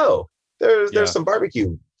like, oh, there's some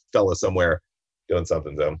barbecue fella somewhere doing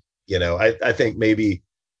something. So, I think maybe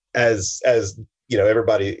as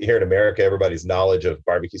everybody here in America, everybody's knowledge of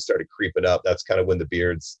barbecue started creeping up. That's kind of when the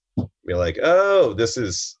beards be like, oh, this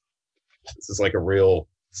is like a real,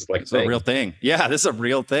 it's a real thing. Yeah, this is a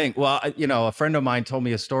real thing. Well, a friend of mine told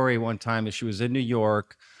me a story one time that she was in New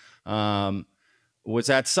York,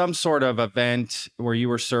 was at some sort of event where you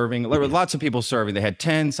were serving. There were lots of people serving. They had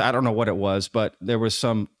tents. I don't know what it was, but there was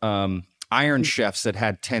some iron chefs that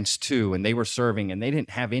had tents too, and they were serving, and they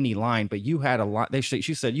didn't have any line, but you had a line.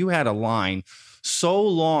 She said you had a line so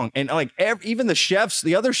long, and like even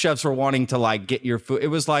the other chefs were wanting to like get your food. It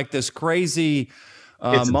was like this crazy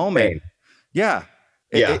moment. Insane. Yeah.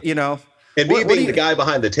 Yeah. And me being the guy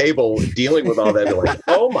behind the table dealing with all that, they're like,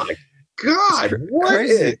 oh my God, what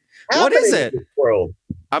is it? In this world?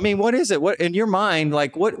 I mean, what is it? What in your mind,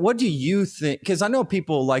 like what do you think? Because I know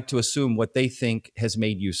people like to assume what they think has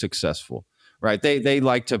made you successful, right? They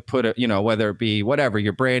like to put it, whether it be whatever,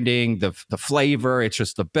 your branding, the flavor, it's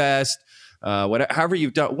just the best. However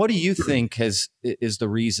you've done, what do you think is the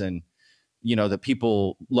reason, that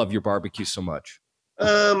people love your barbecue so much?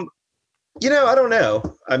 I don't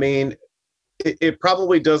know. I mean, it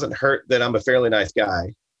probably doesn't hurt that I'm a fairly nice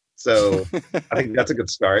guy. So I think that's a good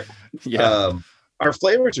start. Yeah. Our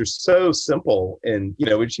flavors are so simple, and,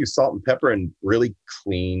 we just use salt and pepper and really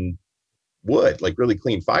clean wood, like really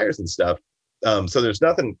clean fires and stuff. So there's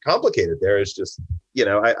nothing complicated there. It's just,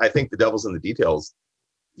 I think the devil's in the details,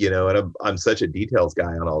 and I'm such a details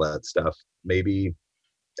guy on all that stuff. Maybe,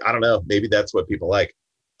 I don't know, maybe that's what people like.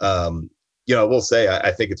 I will say,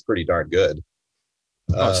 I think it's pretty darn good.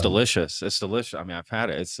 Oh, it's delicious. It's delicious. I mean, I've had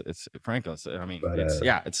it. It's Franklin.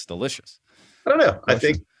 It's delicious. I don't know.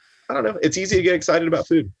 I don't know. It's easy to get excited about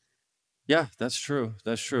food. Yeah, that's true.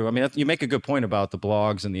 That's true. I mean, you make a good point about the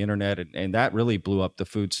blogs and the internet, and that really blew up the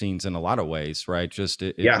food scenes in a lot of ways, right? Just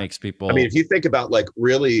it makes people. I mean, if you think about like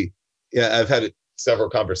really, I've had several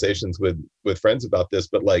conversations with friends about this,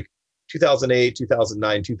 but like 2008,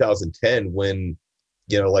 2009, 2010, when,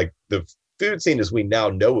 like the food scene as we now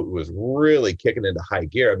know it was really kicking into high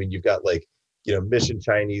gear. I mean, you've got like, Mission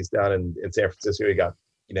Chinese down in San Francisco. You got,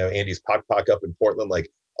 Andy's Pok Pok up in Portland, like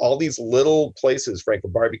all these little places,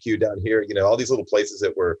 Franklin BBQ down here, all these little places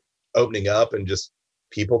that were opening up, and just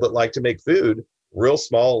people that like to make food, real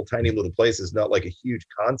small, tiny little places, not like a huge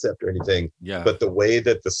concept or anything. Yeah. But the way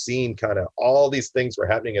that the scene kind of, all these things were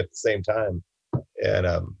happening at the same time, and,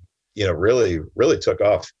 really, really took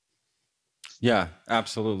off. Yeah,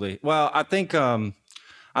 absolutely. Well, I think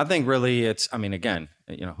really it's, I mean, again,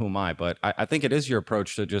 who am I? But I think it is your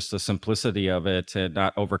approach to just the simplicity of it and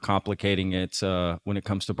not overcomplicating it when it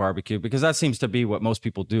comes to barbecue, because that seems to be what most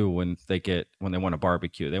people do when they want to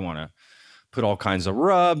barbecue. They want to put all kinds of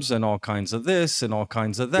rubs and all kinds of this and all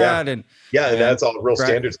kinds of that. And that's all real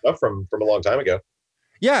standard stuff from a long time ago.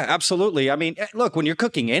 Yeah, absolutely. I mean, look, when you're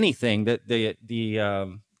cooking anything, that the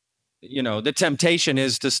temptation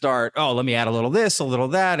is to start, let me add a little this, a little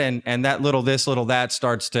that, and that little this, little that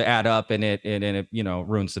starts to add up, and it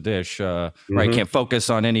ruins the dish. Right? Can't focus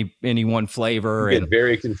on any one flavor. It's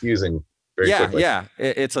very confusing. Very quickly. Yeah.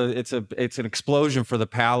 It's an explosion for the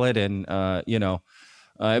palate, and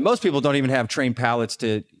most people don't even have trained palates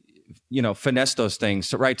to finesse those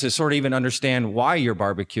things, right? To sort of even understand why your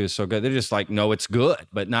barbecue is so good. They're just like, no, it's good,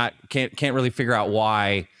 but can't really figure out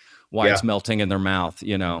why it's melting in their mouth.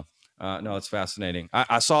 No, it's fascinating.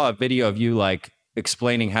 I saw a video of you like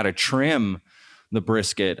explaining how to trim the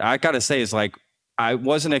brisket. I got to say, it's like, I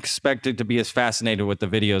wasn't expected to be as fascinated with the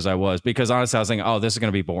videos I was, because honestly, I was thinking, oh, this is going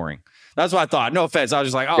to be boring. That's what I thought. No offense. I was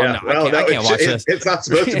just like, oh, Yeah, I can't watch this. It's not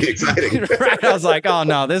supposed to be exciting. Right. I was like, oh,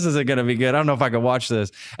 no, this isn't going to be good. I don't know if I can watch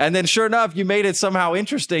this. And then sure enough, you made it somehow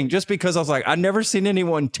interesting, just because I was like, I've never seen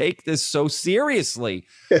anyone take this so seriously.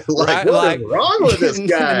 What is wrong with this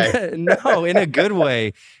guy? No, in a good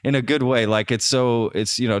way. In a good way. Like it's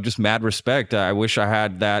just mad respect. I wish I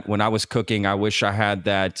had that when I was cooking. I wish I had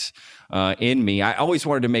that in me. I always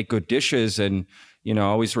wanted to make good dishes, and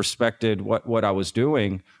always respected what I was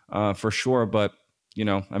doing for sure. But I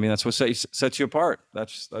mean, that's what sets you apart.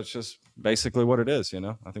 That's just basically what it is.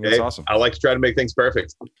 I think that's awesome. I like to try to make things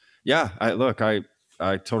perfect. Yeah,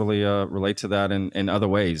 I totally relate to that in other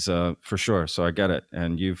ways for sure. So I get it,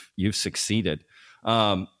 and you've succeeded.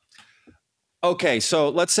 Okay, so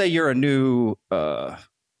let's say you're a new.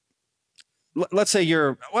 Let's say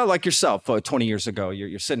you're like yourself 20 years ago.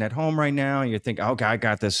 You're sitting at home right now, and you think, okay, I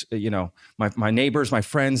got this. My neighbors, my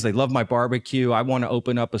friends, they love my barbecue. I want to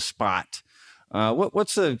open up a spot.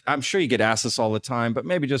 I'm sure you get asked this all the time, but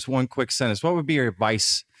maybe just one quick sentence. What would be your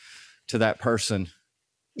advice to that person?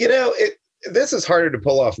 This is harder to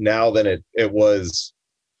pull off now than it was,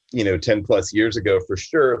 10 plus years ago for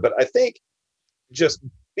sure. But I think just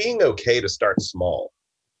being okay to start small.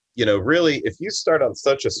 Really, if you start on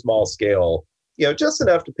such a small scale, just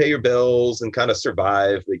enough to pay your bills and kind of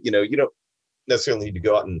survive, but, you don't necessarily need to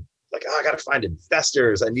go out and like, I got to find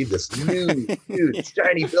investors. I need this new, huge,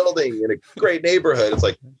 shiny building in a great neighborhood. It's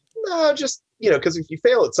like, no, just, because if you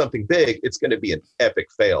fail at something big, it's going to be an epic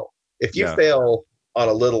fail. If you fail on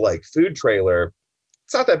a little like food trailer,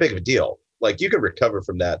 it's not that big of a deal. Like you can recover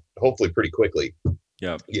from that hopefully pretty quickly.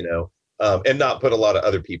 Yeah. And not put a lot of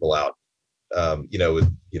other people out.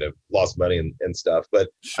 With lost money and stuff. But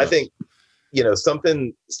sure. I think,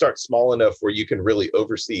 something starts small enough where you can really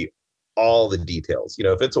oversee all the details.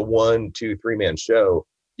 If it's a 1, 2, 3 man show,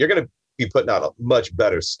 you're going to be putting out a much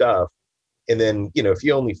better stuff. And then, if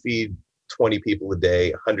you only feed 20 people a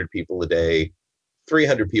day, 100 people a day,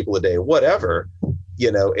 300 people a day, whatever,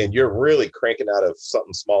 and you're really cranking out of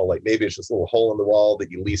something small, like maybe it's just a little hole in the wall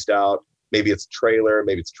that you leased out. Maybe it's a trailer,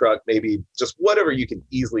 maybe it's a truck, maybe just whatever you can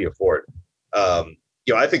easily afford.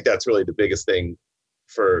 I think that's really the biggest thing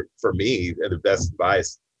for me, and the best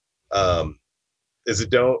advice is that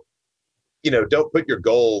don't put your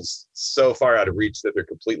goals so far out of reach that they're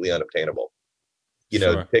completely unobtainable.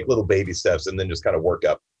 Sure. Take little baby steps and then just kind of work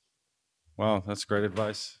up. Wow, that's great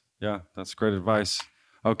advice. Yeah, that's great advice.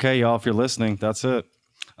 Okay, y'all, if you're listening, that's it.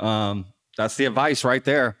 That's the advice right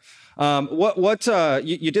there.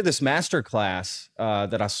 You did this Masterclass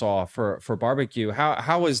that I saw for barbecue.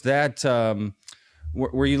 How was that?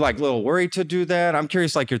 Were you like a little worried to do that? I'm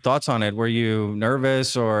curious, like your thoughts on it. Were you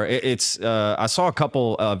nervous, or I saw a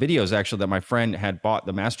couple videos actually that my friend had bought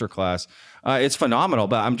the Masterclass. It's phenomenal,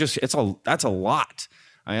 but that's a lot.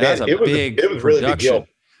 I mean, that's a big production. It was really big deal.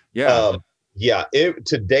 Yeah.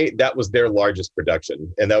 To date, that was their largest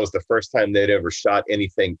production, and that was the first time they'd ever shot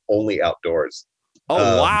anything only outdoors.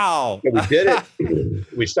 Oh, wow. So we did it.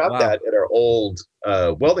 We shot that at our old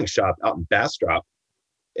welding shop out in Bastrop,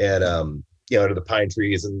 and under the pine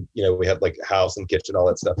trees, and we had like a house and kitchen, all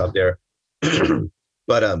that stuff out there.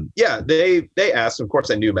 But they asked. Of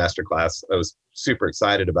course, I knew Masterclass. I was super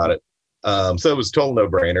excited about it. So it was total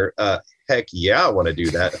no-brainer. Heck yeah, I want to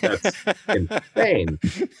do that. That's insane.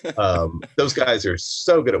 Those guys are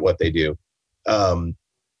so good at what they do. And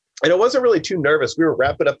I wasn't really too nervous. We were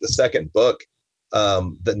wrapping up the second book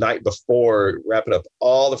the night before, wrapping up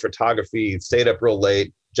all the photography, stayed up real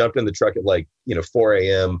late, jumped in the truck at 4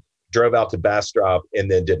 a.m., drove out to Bastrop, and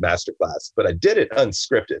then did Masterclass. But I did it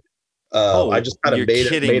unscripted. I just kind of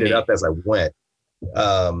made it up as I went.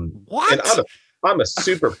 What? And I'm a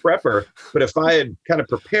super prepper, but if I had kind of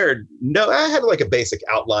prepared, I had like a basic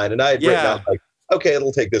outline, and I had written out like, okay,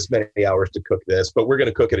 it'll take this many hours to cook this, but we're going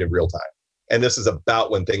to cook it in real time. And this is about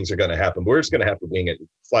when things are going to happen. We're just going to have to wing it and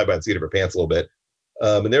fly by the seat of our pants a little bit.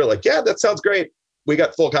 And they were like, yeah, that sounds great. We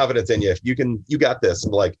got full confidence in you. You got this.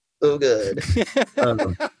 I'm like, oh, good.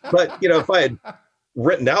 But, if I had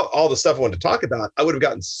written out all the stuff I wanted to talk about, I would have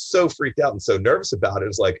gotten so freaked out and so nervous about it. It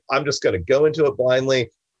was like, I'm just going to go into it blindly.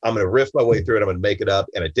 I'm going to riff my way through it. I'm going to make it up.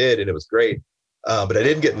 And I did. And it was great. But I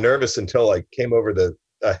didn't get nervous until I came over the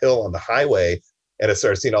hill on the highway and I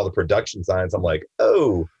started seeing all the production signs. I'm like,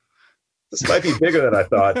 oh, this might be bigger than I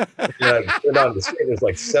thought. And I went on the street. There's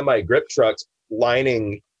like semi-grip trucks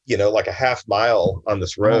lining, like a half mile on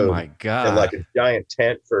this road. Oh my God. And like a giant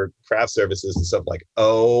tent for craft services and stuff. Like,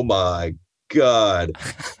 oh my God,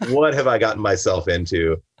 what have I gotten myself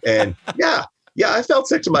into? And yeah, I felt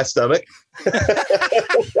sick to my stomach.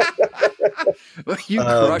 You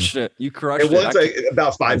crushed it. You crushed it. It was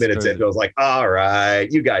about 5 minutes into it, I was like, all right,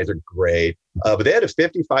 you guys are great. But they had a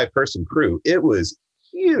 55-person crew. It was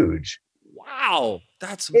huge. Wow.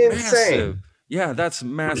 That's insane. Massive. Yeah, that's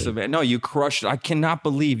massive. No, you crushed it. I cannot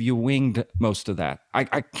believe you winged most of that.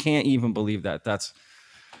 I can't even believe that.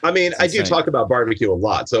 I mean, I do talk about barbecue a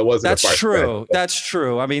lot, so it wasn't. That's true. That's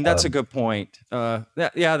true. I mean, that's a good point.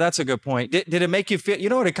 That's a good point. Did it make you feel? You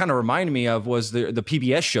know what it kind of reminded me of was the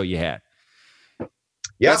PBS show you had.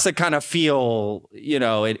 Yeah, that's the kind of feel. You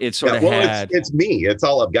know, it sort of had. It's me. It's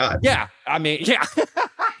all I've got. Yeah, I mean, yeah,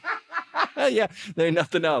 yeah. There's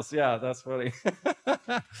nothing else. Yeah, that's funny.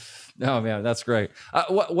 No, man, that's great.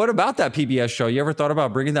 What about that PBS show? You ever thought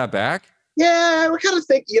about bringing that back? Yeah, we kind of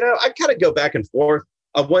think. I kind of go back and forth.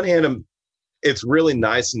 On one hand, it's really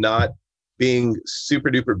nice not being super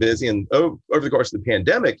duper busy. And over the course of the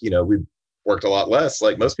pandemic, we've worked a lot less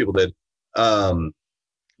like most people did.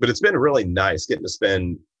 But it's been really nice getting to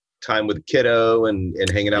spend time with the kiddo and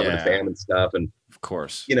hanging out with the fam and stuff. And of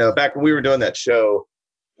course, back when we were doing that show,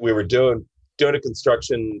 we were doing a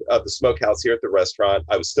construction of the smokehouse here at the restaurant.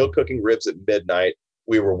 I was still cooking ribs at midnight.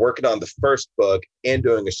 We were working on the first book and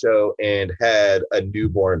doing a show and had a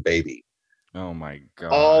newborn baby. Oh my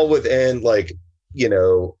God. All within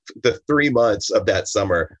the 3 months of that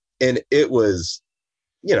summer. And it was,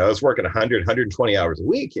 I was working 100, 120 hours a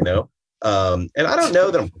week, and I don't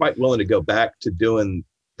know that I'm quite willing to go back to doing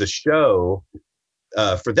the show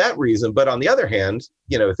for that reason. But on the other hand,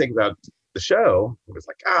 think about the show, it was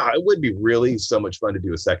like, it would be really so much fun to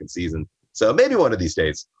do a second season. So maybe one of these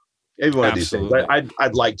days, these days,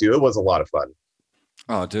 I'd like to. It was a lot of fun.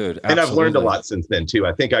 Oh, dude. Absolutely. And I've learned a lot since then, too.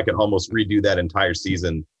 I think I can almost redo that entire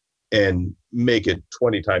season and make it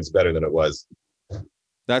 20 times better than it was.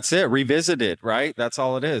 That's it. Revisit it, right? That's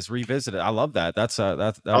all it is. Revisit it. I love that.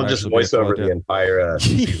 I'll just voice over the entire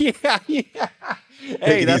yeah.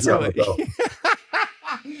 Hey, that's a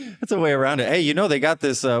way around it. Hey, they got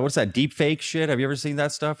this, what's that, deep fake shit? Have you ever seen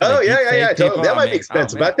that stuff? Oh, yeah. Totally. That might be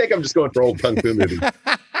expensive. I think I'm just going for old Kung Fu movies.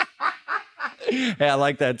 Hey, I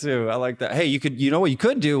like that too. I like that. Hey, what you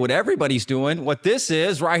could do, what everybody's doing, what this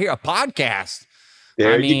is right here, a podcast.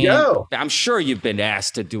 There you go. I'm sure you've been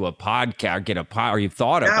asked to do a podcast, or you've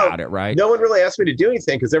thought about it, right? No one really asked me to do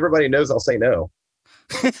anything because everybody knows I'll say no.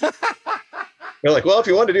 They're like, well, if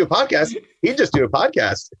you want to do a podcast, he'd just do a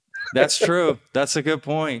podcast. That's true. That's a good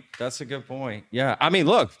point. Yeah. I mean,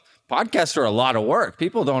 look, podcasts are a lot of work.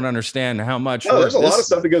 People don't understand how much. Oh, there's a lot of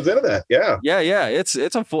stuff that goes into that. Yeah. Yeah. It's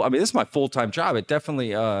a full. I mean, this is my full-time job. It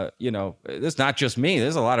definitely, it's not just me.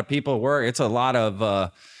 There's a lot of people at work. It's a lot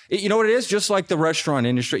of, you know what it is? Just like the restaurant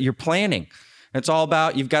industry, you're planning. It's all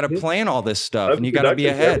about, you've got to plan all this stuff and you got to be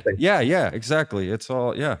ahead. Yeah, exactly. It's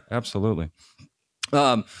all, yeah, absolutely.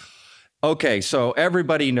 Okay. So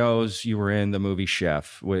everybody knows you were in the movie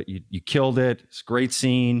Chef. You killed it. It's a great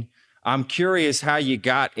scene. I'm curious how you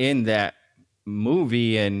got in that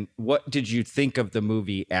movie and what did you think of the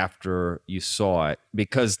movie after you saw it?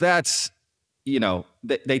 Because that's,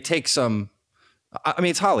 they take some, I mean,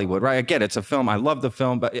 it's Hollywood, right? I get it. It's a film. I love the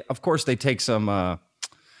film, but of course they take some, I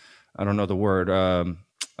don't know the word.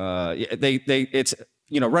 It's,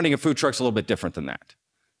 running a food truck's a little bit different than that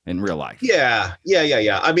in real life. Yeah.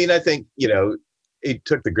 I mean, I think, it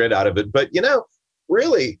took the grit out of it, but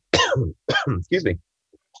really, excuse me.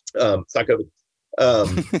 It's not COVID.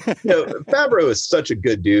 Favreau is such a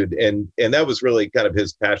good dude, and that was really kind of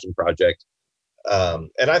his passion project.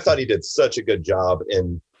 And I thought he did such a good job.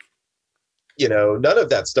 And none of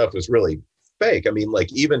that stuff was really fake. I mean,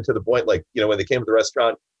 like even to the point, like when they came to the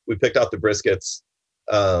restaurant, we picked out the briskets.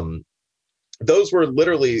 Those were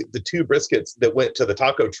literally the 2 briskets that went to the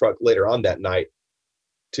taco truck later on that night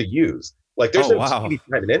to use. Like there's no TV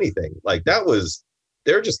time in anything. Like that was.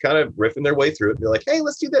 They're just kind of riffing their way through it. And they're like, hey,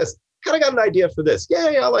 let's do this. Kind of got an idea for this.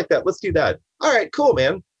 Yeah, I like that. Let's do that. All right, cool,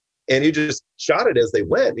 man. And he just shot it as they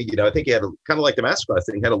went. I think he had kind of like the Masterclass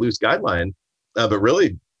thing, had a loose guideline. But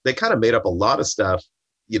really, they kind of made up a lot of stuff,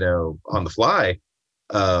 on the fly.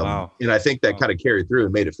 And I think that kind of carried through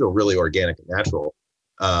and made it feel really organic and natural.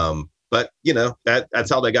 But, that's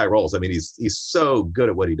how that guy rolls. I mean, he's so good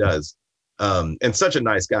at what he does. And such a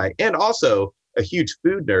nice guy. And also a huge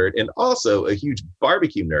food nerd and also a huge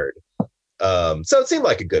barbecue nerd. So it seemed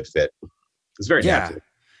like a good fit. It's very natural.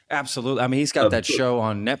 Absolutely. I mean, he's got that show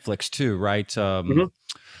on Netflix too, right?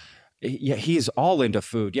 Yeah, he's all into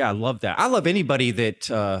food. Yeah, I love that. I love anybody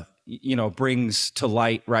that, brings to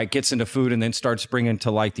light, right? Gets into food and then starts bringing to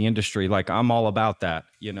light the industry. Like I'm all about that,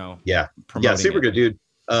 Yeah, super good dude.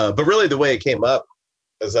 But really the way it came up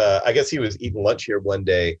is, I guess he was eating lunch here one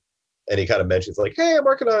day and he kind of mentions like, hey,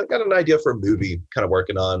 got an idea for a movie kind of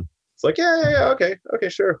working on. It's like, yeah, okay,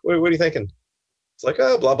 sure. What are you thinking? It's like,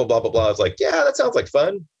 oh, blah blah blah blah blah. It's like, yeah, that sounds like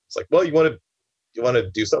fun. It's like, well, you want to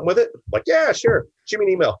do something with it? I'm like, yeah, sure. Shoot me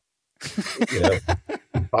an email. You know,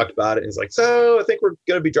 talked about it. He's like, so I think we're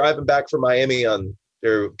going to be driving back from Miami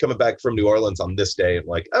or coming back from New Orleans on this day. I'm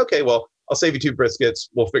like, okay, well, I'll save you 2 briskets.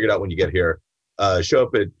 We'll figure it out when you get here. Show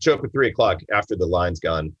up at 3:00 after the line's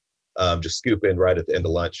gone. Just scoop in right at the end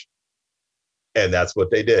of lunch. And that's what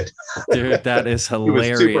they did. Dude, that is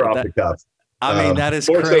hilarious. It was super off the cuff. I mean, that is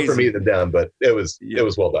more crazy. so for me than them, but it was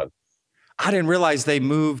well done. I didn't realize they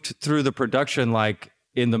moved through the production like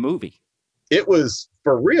in the movie. It was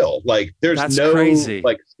for real. Like there's no crazy.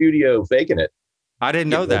 Like studio faking it. I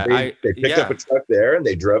didn't know that. They picked up a truck there and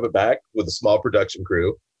they drove it back with a small production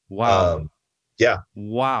crew. Wow. Yeah.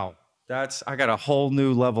 Wow. I got a whole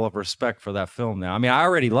new level of respect for that film now. I mean, I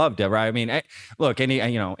already loved it, right? I mean, look,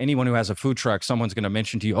 anyone who has a food truck, someone's going to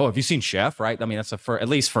mention to you, oh, have you seen Chef? Right? I mean, that's at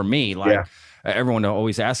least for me, like everyone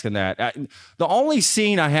always asking that. The only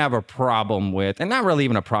scene I have a problem with, and not really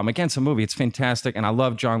even a problem, against the movie, it's fantastic. And I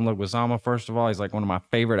love John Leguizamo, first of all. He's like one of my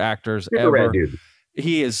favorite actors ever. Dude.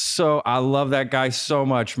 He is I love that guy so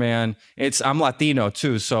much, man. I'm Latino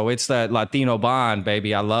too, so it's that Latino bond,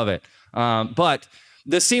 baby. I love it. But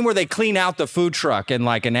the scene where they clean out the food truck in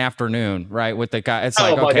like an afternoon, right? With the guy. It's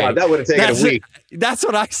like, oh my God, that would have taken a week. That's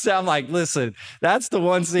what I sound like. Listen, that's the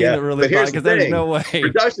one scene that really bothers, because there's no way.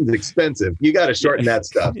 Production's expensive. You got to shorten that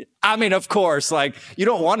stuff. I mean, of course, like you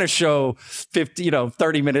don't want to show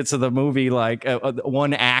 30 minutes of the movie, like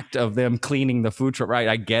one act of them cleaning the food truck, right?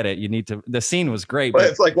 I get it. You need to, the scene was great. But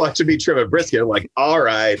it's like watching me trim a brisket. I'm like, all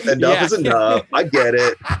right, enough is enough. I get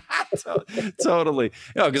it. Totally.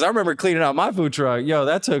 Because I remember cleaning out my food truck.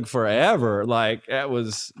 That took forever. Like that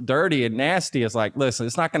was dirty and nasty. It's like, listen,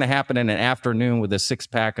 it's not going to happen in an afternoon with a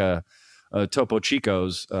 6-pack of Topo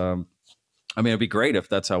Chicos. I mean, it'd be great if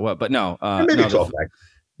that's how it was, but no. Maybe 12-pack.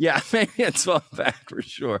 Yeah, maybe a 12-pack for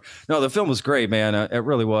sure. No, the film was great, man. It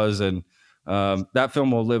really was. And that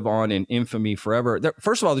film will live on in infamy forever.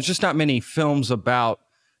 First of all, there's just not many films about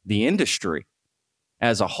the industry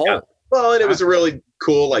as a whole. Yeah. Well, and it was a really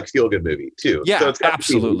cool, like, feel-good movie, too. Yeah, so it's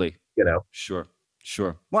absolutely.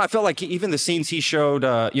 Sure. Well, I felt like even the scenes he showed,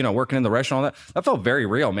 working in the restaurant, all that felt very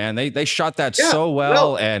real, man. They shot that so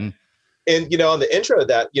well. And on the intro of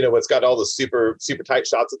that, it's got all the super, super tight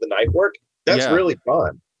shots of the knife work. That's really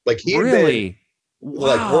fun. Like he'd been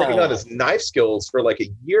like working on his knife skills for like a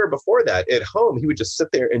year before that. At home, he would just sit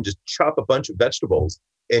there and just chop a bunch of vegetables,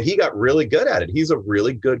 and he got really good at it. He's a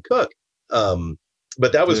really good cook.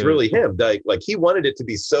 But that was really him. Like he wanted it to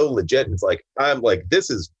be so legit. It's like, I'm like, this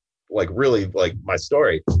is like really like my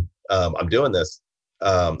story. I'm doing this.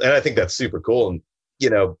 And I think that's super cool. And,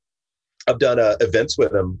 I've done events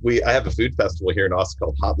with him. I have a food festival here in Austin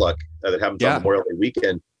called Hot Luck that happens on Memorial Day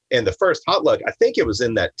weekend. And the first Hot Luck, I think it was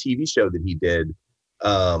in that TV show that he did.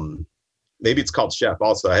 Maybe it's called Chef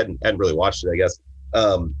also. I hadn't really watched it, I guess.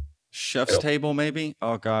 Chef's Table, maybe?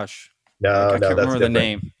 Oh, gosh. I can't remember the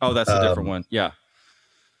name. Oh, that's a different one. Yeah.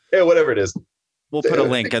 Yeah, whatever it is. We'll put a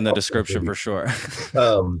link in the description for sure.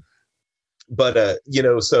 But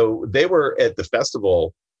so they were at the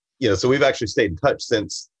festival, so we've actually stayed in touch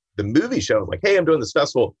since the movie show. I was like, hey, I'm doing this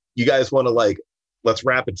festival. You guys want to let's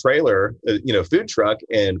wrap a trailer, food truck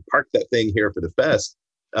and park that thing here for the fest.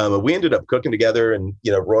 We ended up cooking together, and,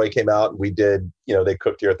 Roy came out and we did, they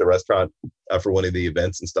cooked here at the restaurant for one of the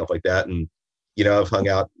events and stuff like that. And, I've hung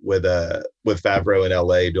out with Favreau in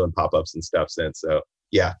LA doing pop-ups and stuff since. So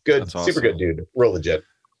yeah, good. Awesome. Super good dude. Real legit.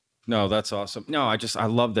 No, that's awesome. No, I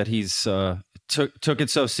love that he's took it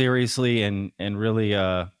so seriously and really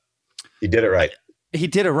he did it right. He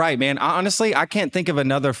did it right, man. Honestly, I can't think of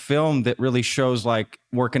another film that really shows like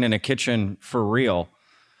working in a kitchen for real.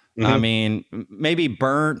 Mm-hmm. I mean, maybe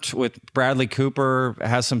Burnt with Bradley Cooper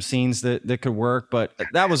has some scenes that could work, but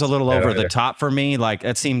that was a little over the top for me. Like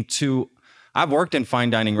that seemed too. I've worked in fine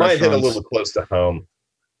dining restaurants. Might hit a little close to home.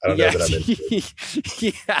 I don't know that I'm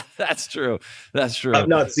into. Yeah, that's true. I've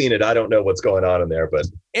not seen it. I don't know what's going on in there, but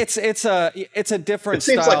it's a different it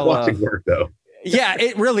seems style. Like watching work though. Yeah,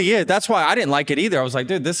 it really is. That's why I didn't like it either. I was like,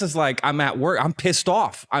 dude, this is like, I'm at work. I'm pissed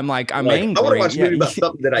off. I'm angry. I want to watch a movie about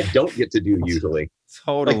something that I don't get to do usually.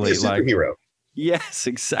 Totally. Like a superhero. Yes,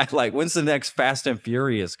 exactly. Like, when's the next Fast and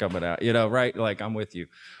Furious coming out? Right? Like, I'm with you.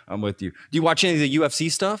 Do you watch any of the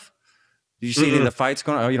UFC stuff? Did you see any of the fights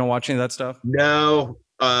going on? Oh, you don't watch any of that stuff? No.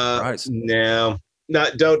 Right. No.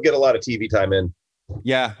 Don't get a lot of TV time in.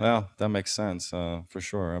 Yeah, well, that makes sense for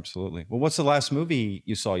sure. Absolutely. Well, what's the last movie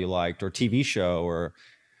you saw you liked, or TV show, or?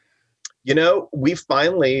 We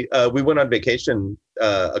finally we went on vacation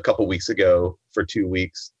a couple weeks ago for 2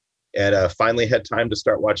 weeks, and finally had time to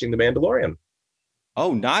start watching The Mandalorian.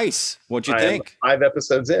 Oh, nice. What'd you think? 5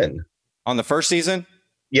 episodes in. On the first season?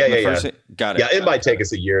 Yeah. Got it. Yeah, it might take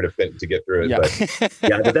us a year to get through it, yeah.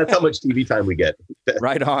 but that's how much TV time we get.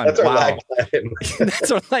 Right on. That's our lag time.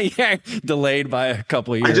 That's our delayed by a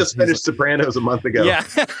couple of years. I just finished Sopranos a month ago. Yeah.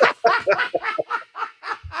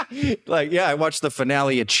 I watched the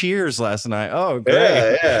finale of Cheers last night. Oh,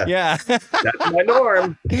 great. Yeah. That's my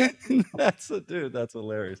norm. That's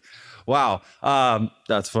hilarious. Wow.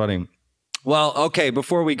 That's funny. Well, okay.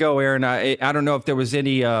 Before we go, Aaron, I don't know if there was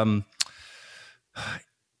any, I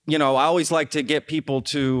always like to get people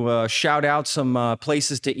to shout out some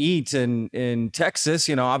places to eat in Texas.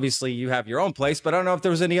 Obviously you have your own place, but I don't know if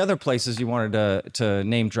there was any other places you wanted to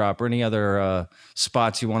name drop or any other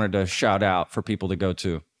spots you wanted to shout out for people to go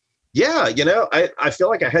to. Yeah, I feel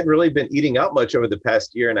like I hadn't really been eating out much over the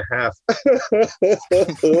past year and a half.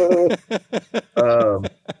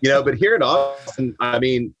 But here in Austin, I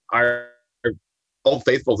mean, our old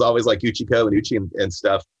faithful is always like Uchiko and Uchi and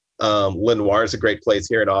stuff. Lenoir is a great place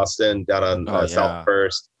here in Austin, down on South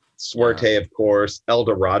First. Suerte, of course. El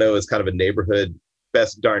Dorado is kind of a neighborhood,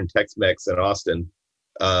 best darn Tex-Mex in Austin.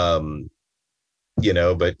 But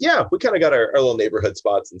yeah, we kind of got our little neighborhood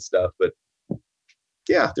spots and stuff. But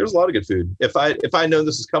yeah, there's a lot of good food. If I known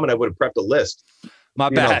this was coming, I would have prepped a list. My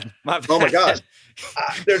bad. Oh my gosh.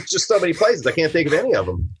 There's just so many places. I can't think of any of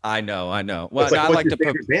them. I know. Well, I like to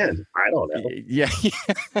put band. I don't know. Yeah.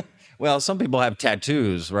 Well, some people have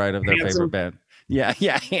tattoos, right, of their favorite band. Yeah,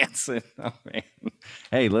 Hanson. Oh, man.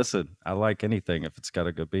 Hey, listen, I like anything if it's got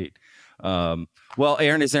a good beat. Well,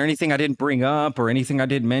 Aaron, is there anything I didn't bring up or anything I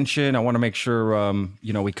didn't mention? I want to make sure,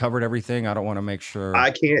 we covered everything. I don't want to make sure.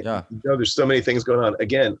 I can't. Yeah. There's so many things going on.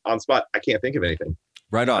 Again, on spot, I can't think of anything.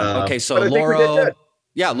 Right on. Okay, so Loro.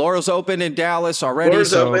 Yeah, Loro's open in Dallas already.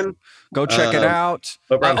 Loro's open. Go check it out.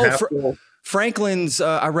 Over Franklin's,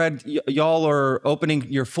 I read y'all are opening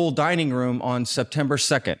your full dining room on September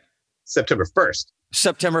 2nd. September 1st.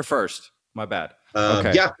 September 1st. My bad.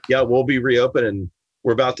 Okay. Yeah, we'll be reopening.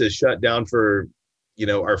 We're about to shut down for,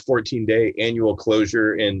 our 14-day annual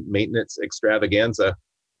closure and maintenance extravaganza.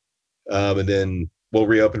 And then we'll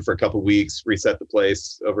reopen for a couple of weeks, reset the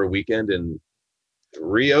place over a weekend, and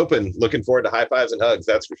reopen. Looking forward to high fives and hugs,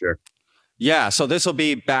 that's for sure. Yeah, so this will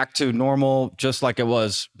be back to normal, just like it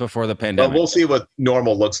was before the pandemic. Well, we'll see what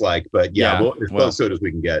normal looks like, but we'll as close to it as we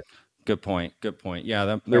can get. Good point.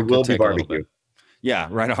 Yeah, there will be barbecue. Yeah,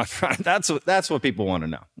 right on. That's what people want to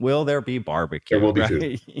know. Will there be barbecue? There will be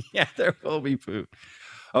food. Yeah, there will be food.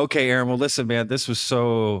 Okay, Aaron. Well, listen, man, this was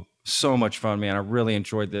so much fun, man. I really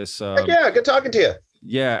enjoyed this. Good talking to you.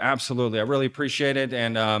 Yeah, absolutely. I really appreciate it.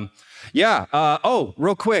 And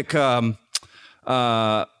real quick,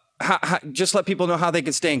 just let people know how they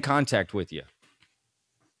can stay in contact with you,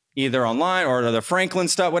 either online or the Franklin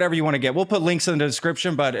stuff, whatever you want to get. We'll put links in the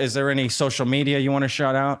description, but is there any social media you want to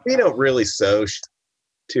shout out? We don't really soch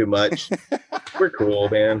too much. We're cool,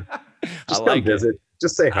 man. Just come visit.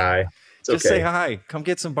 Just say hi. Just say hi. Come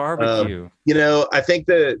get some barbecue. I think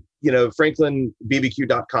that,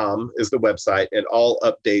 franklinbbq.com is the website, and all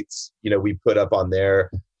updates, we put up on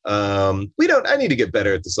there. I need to get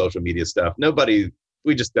better at the social media stuff.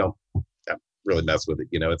 We just don't really mess with it.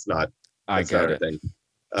 It's not, I get it. Thing.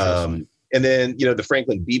 And then, the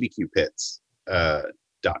Franklin BBQ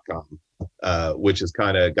pits.com, which has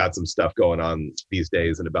kind of got some stuff going on these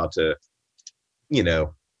days and about to, we've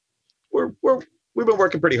been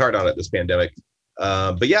working pretty hard on it this pandemic.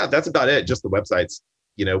 But yeah, that's about it. Just the websites.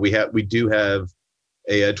 We do have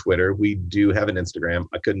a Twitter. We do have an Instagram.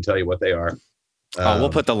 I couldn't tell you what they are. We'll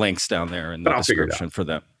put the links down there in the description for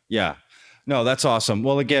them. Yeah. No, that's awesome.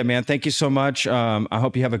 Well, again, man, thank you so much. I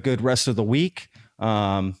hope you have a good rest of the week.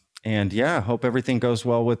 And yeah, hope everything goes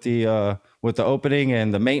well with the opening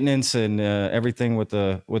and the maintenance and everything with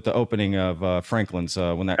the opening of Franklin's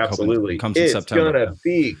when that absolutely comes in September. It's gonna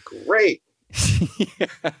be great.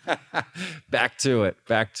 Back to it.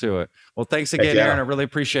 Well, thanks again, Aaron. I really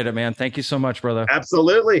appreciate it, man. Thank you so much, brother.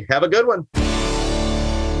 Absolutely. Have a good one.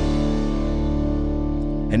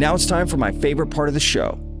 And now it's time for my favorite part of the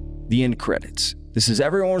show, the end credits. This is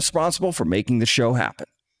everyone responsible for making the show happen.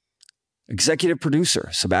 Executive producer,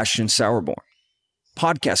 Sebastian Sauerborn.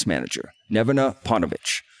 Podcast manager, Nevena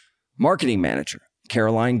Ponovich. Marketing manager,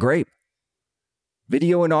 Caroline Grape.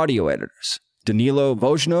 Video and audio editors, Danilo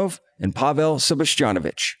Vojnov and Pavel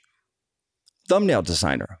Sebastianovich. Thumbnail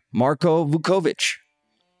designer, Marko Vukovic.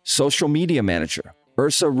 Social media manager,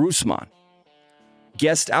 Ursa Rusman.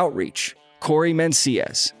 Guest outreach, Corey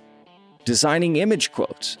Menciez. Designing image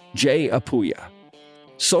quotes, Jay Apuya.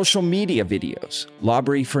 Social media videos,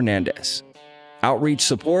 Labri Fernandez. Outreach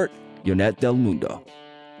support, Yonet del Mundo.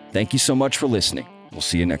 Thank you so much for listening. We'll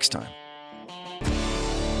see you next time.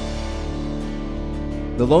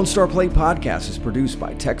 The Lone Star Plate podcast is produced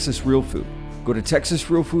by Texas Real Food. Go to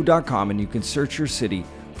texasrealfood.com and you can search your city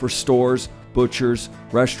for stores, butchers,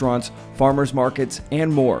 restaurants, farmers markets,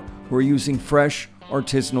 and more who are using fresh,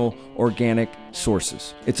 artisanal, organic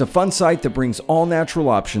sources. It's a fun site that brings all natural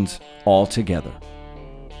options all together.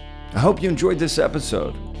 I hope you enjoyed this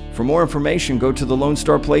episode. For more information, go to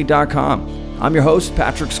thelonestarplate.com. I'm your host,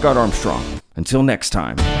 Patrick Scott Armstrong. Until next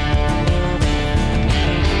time.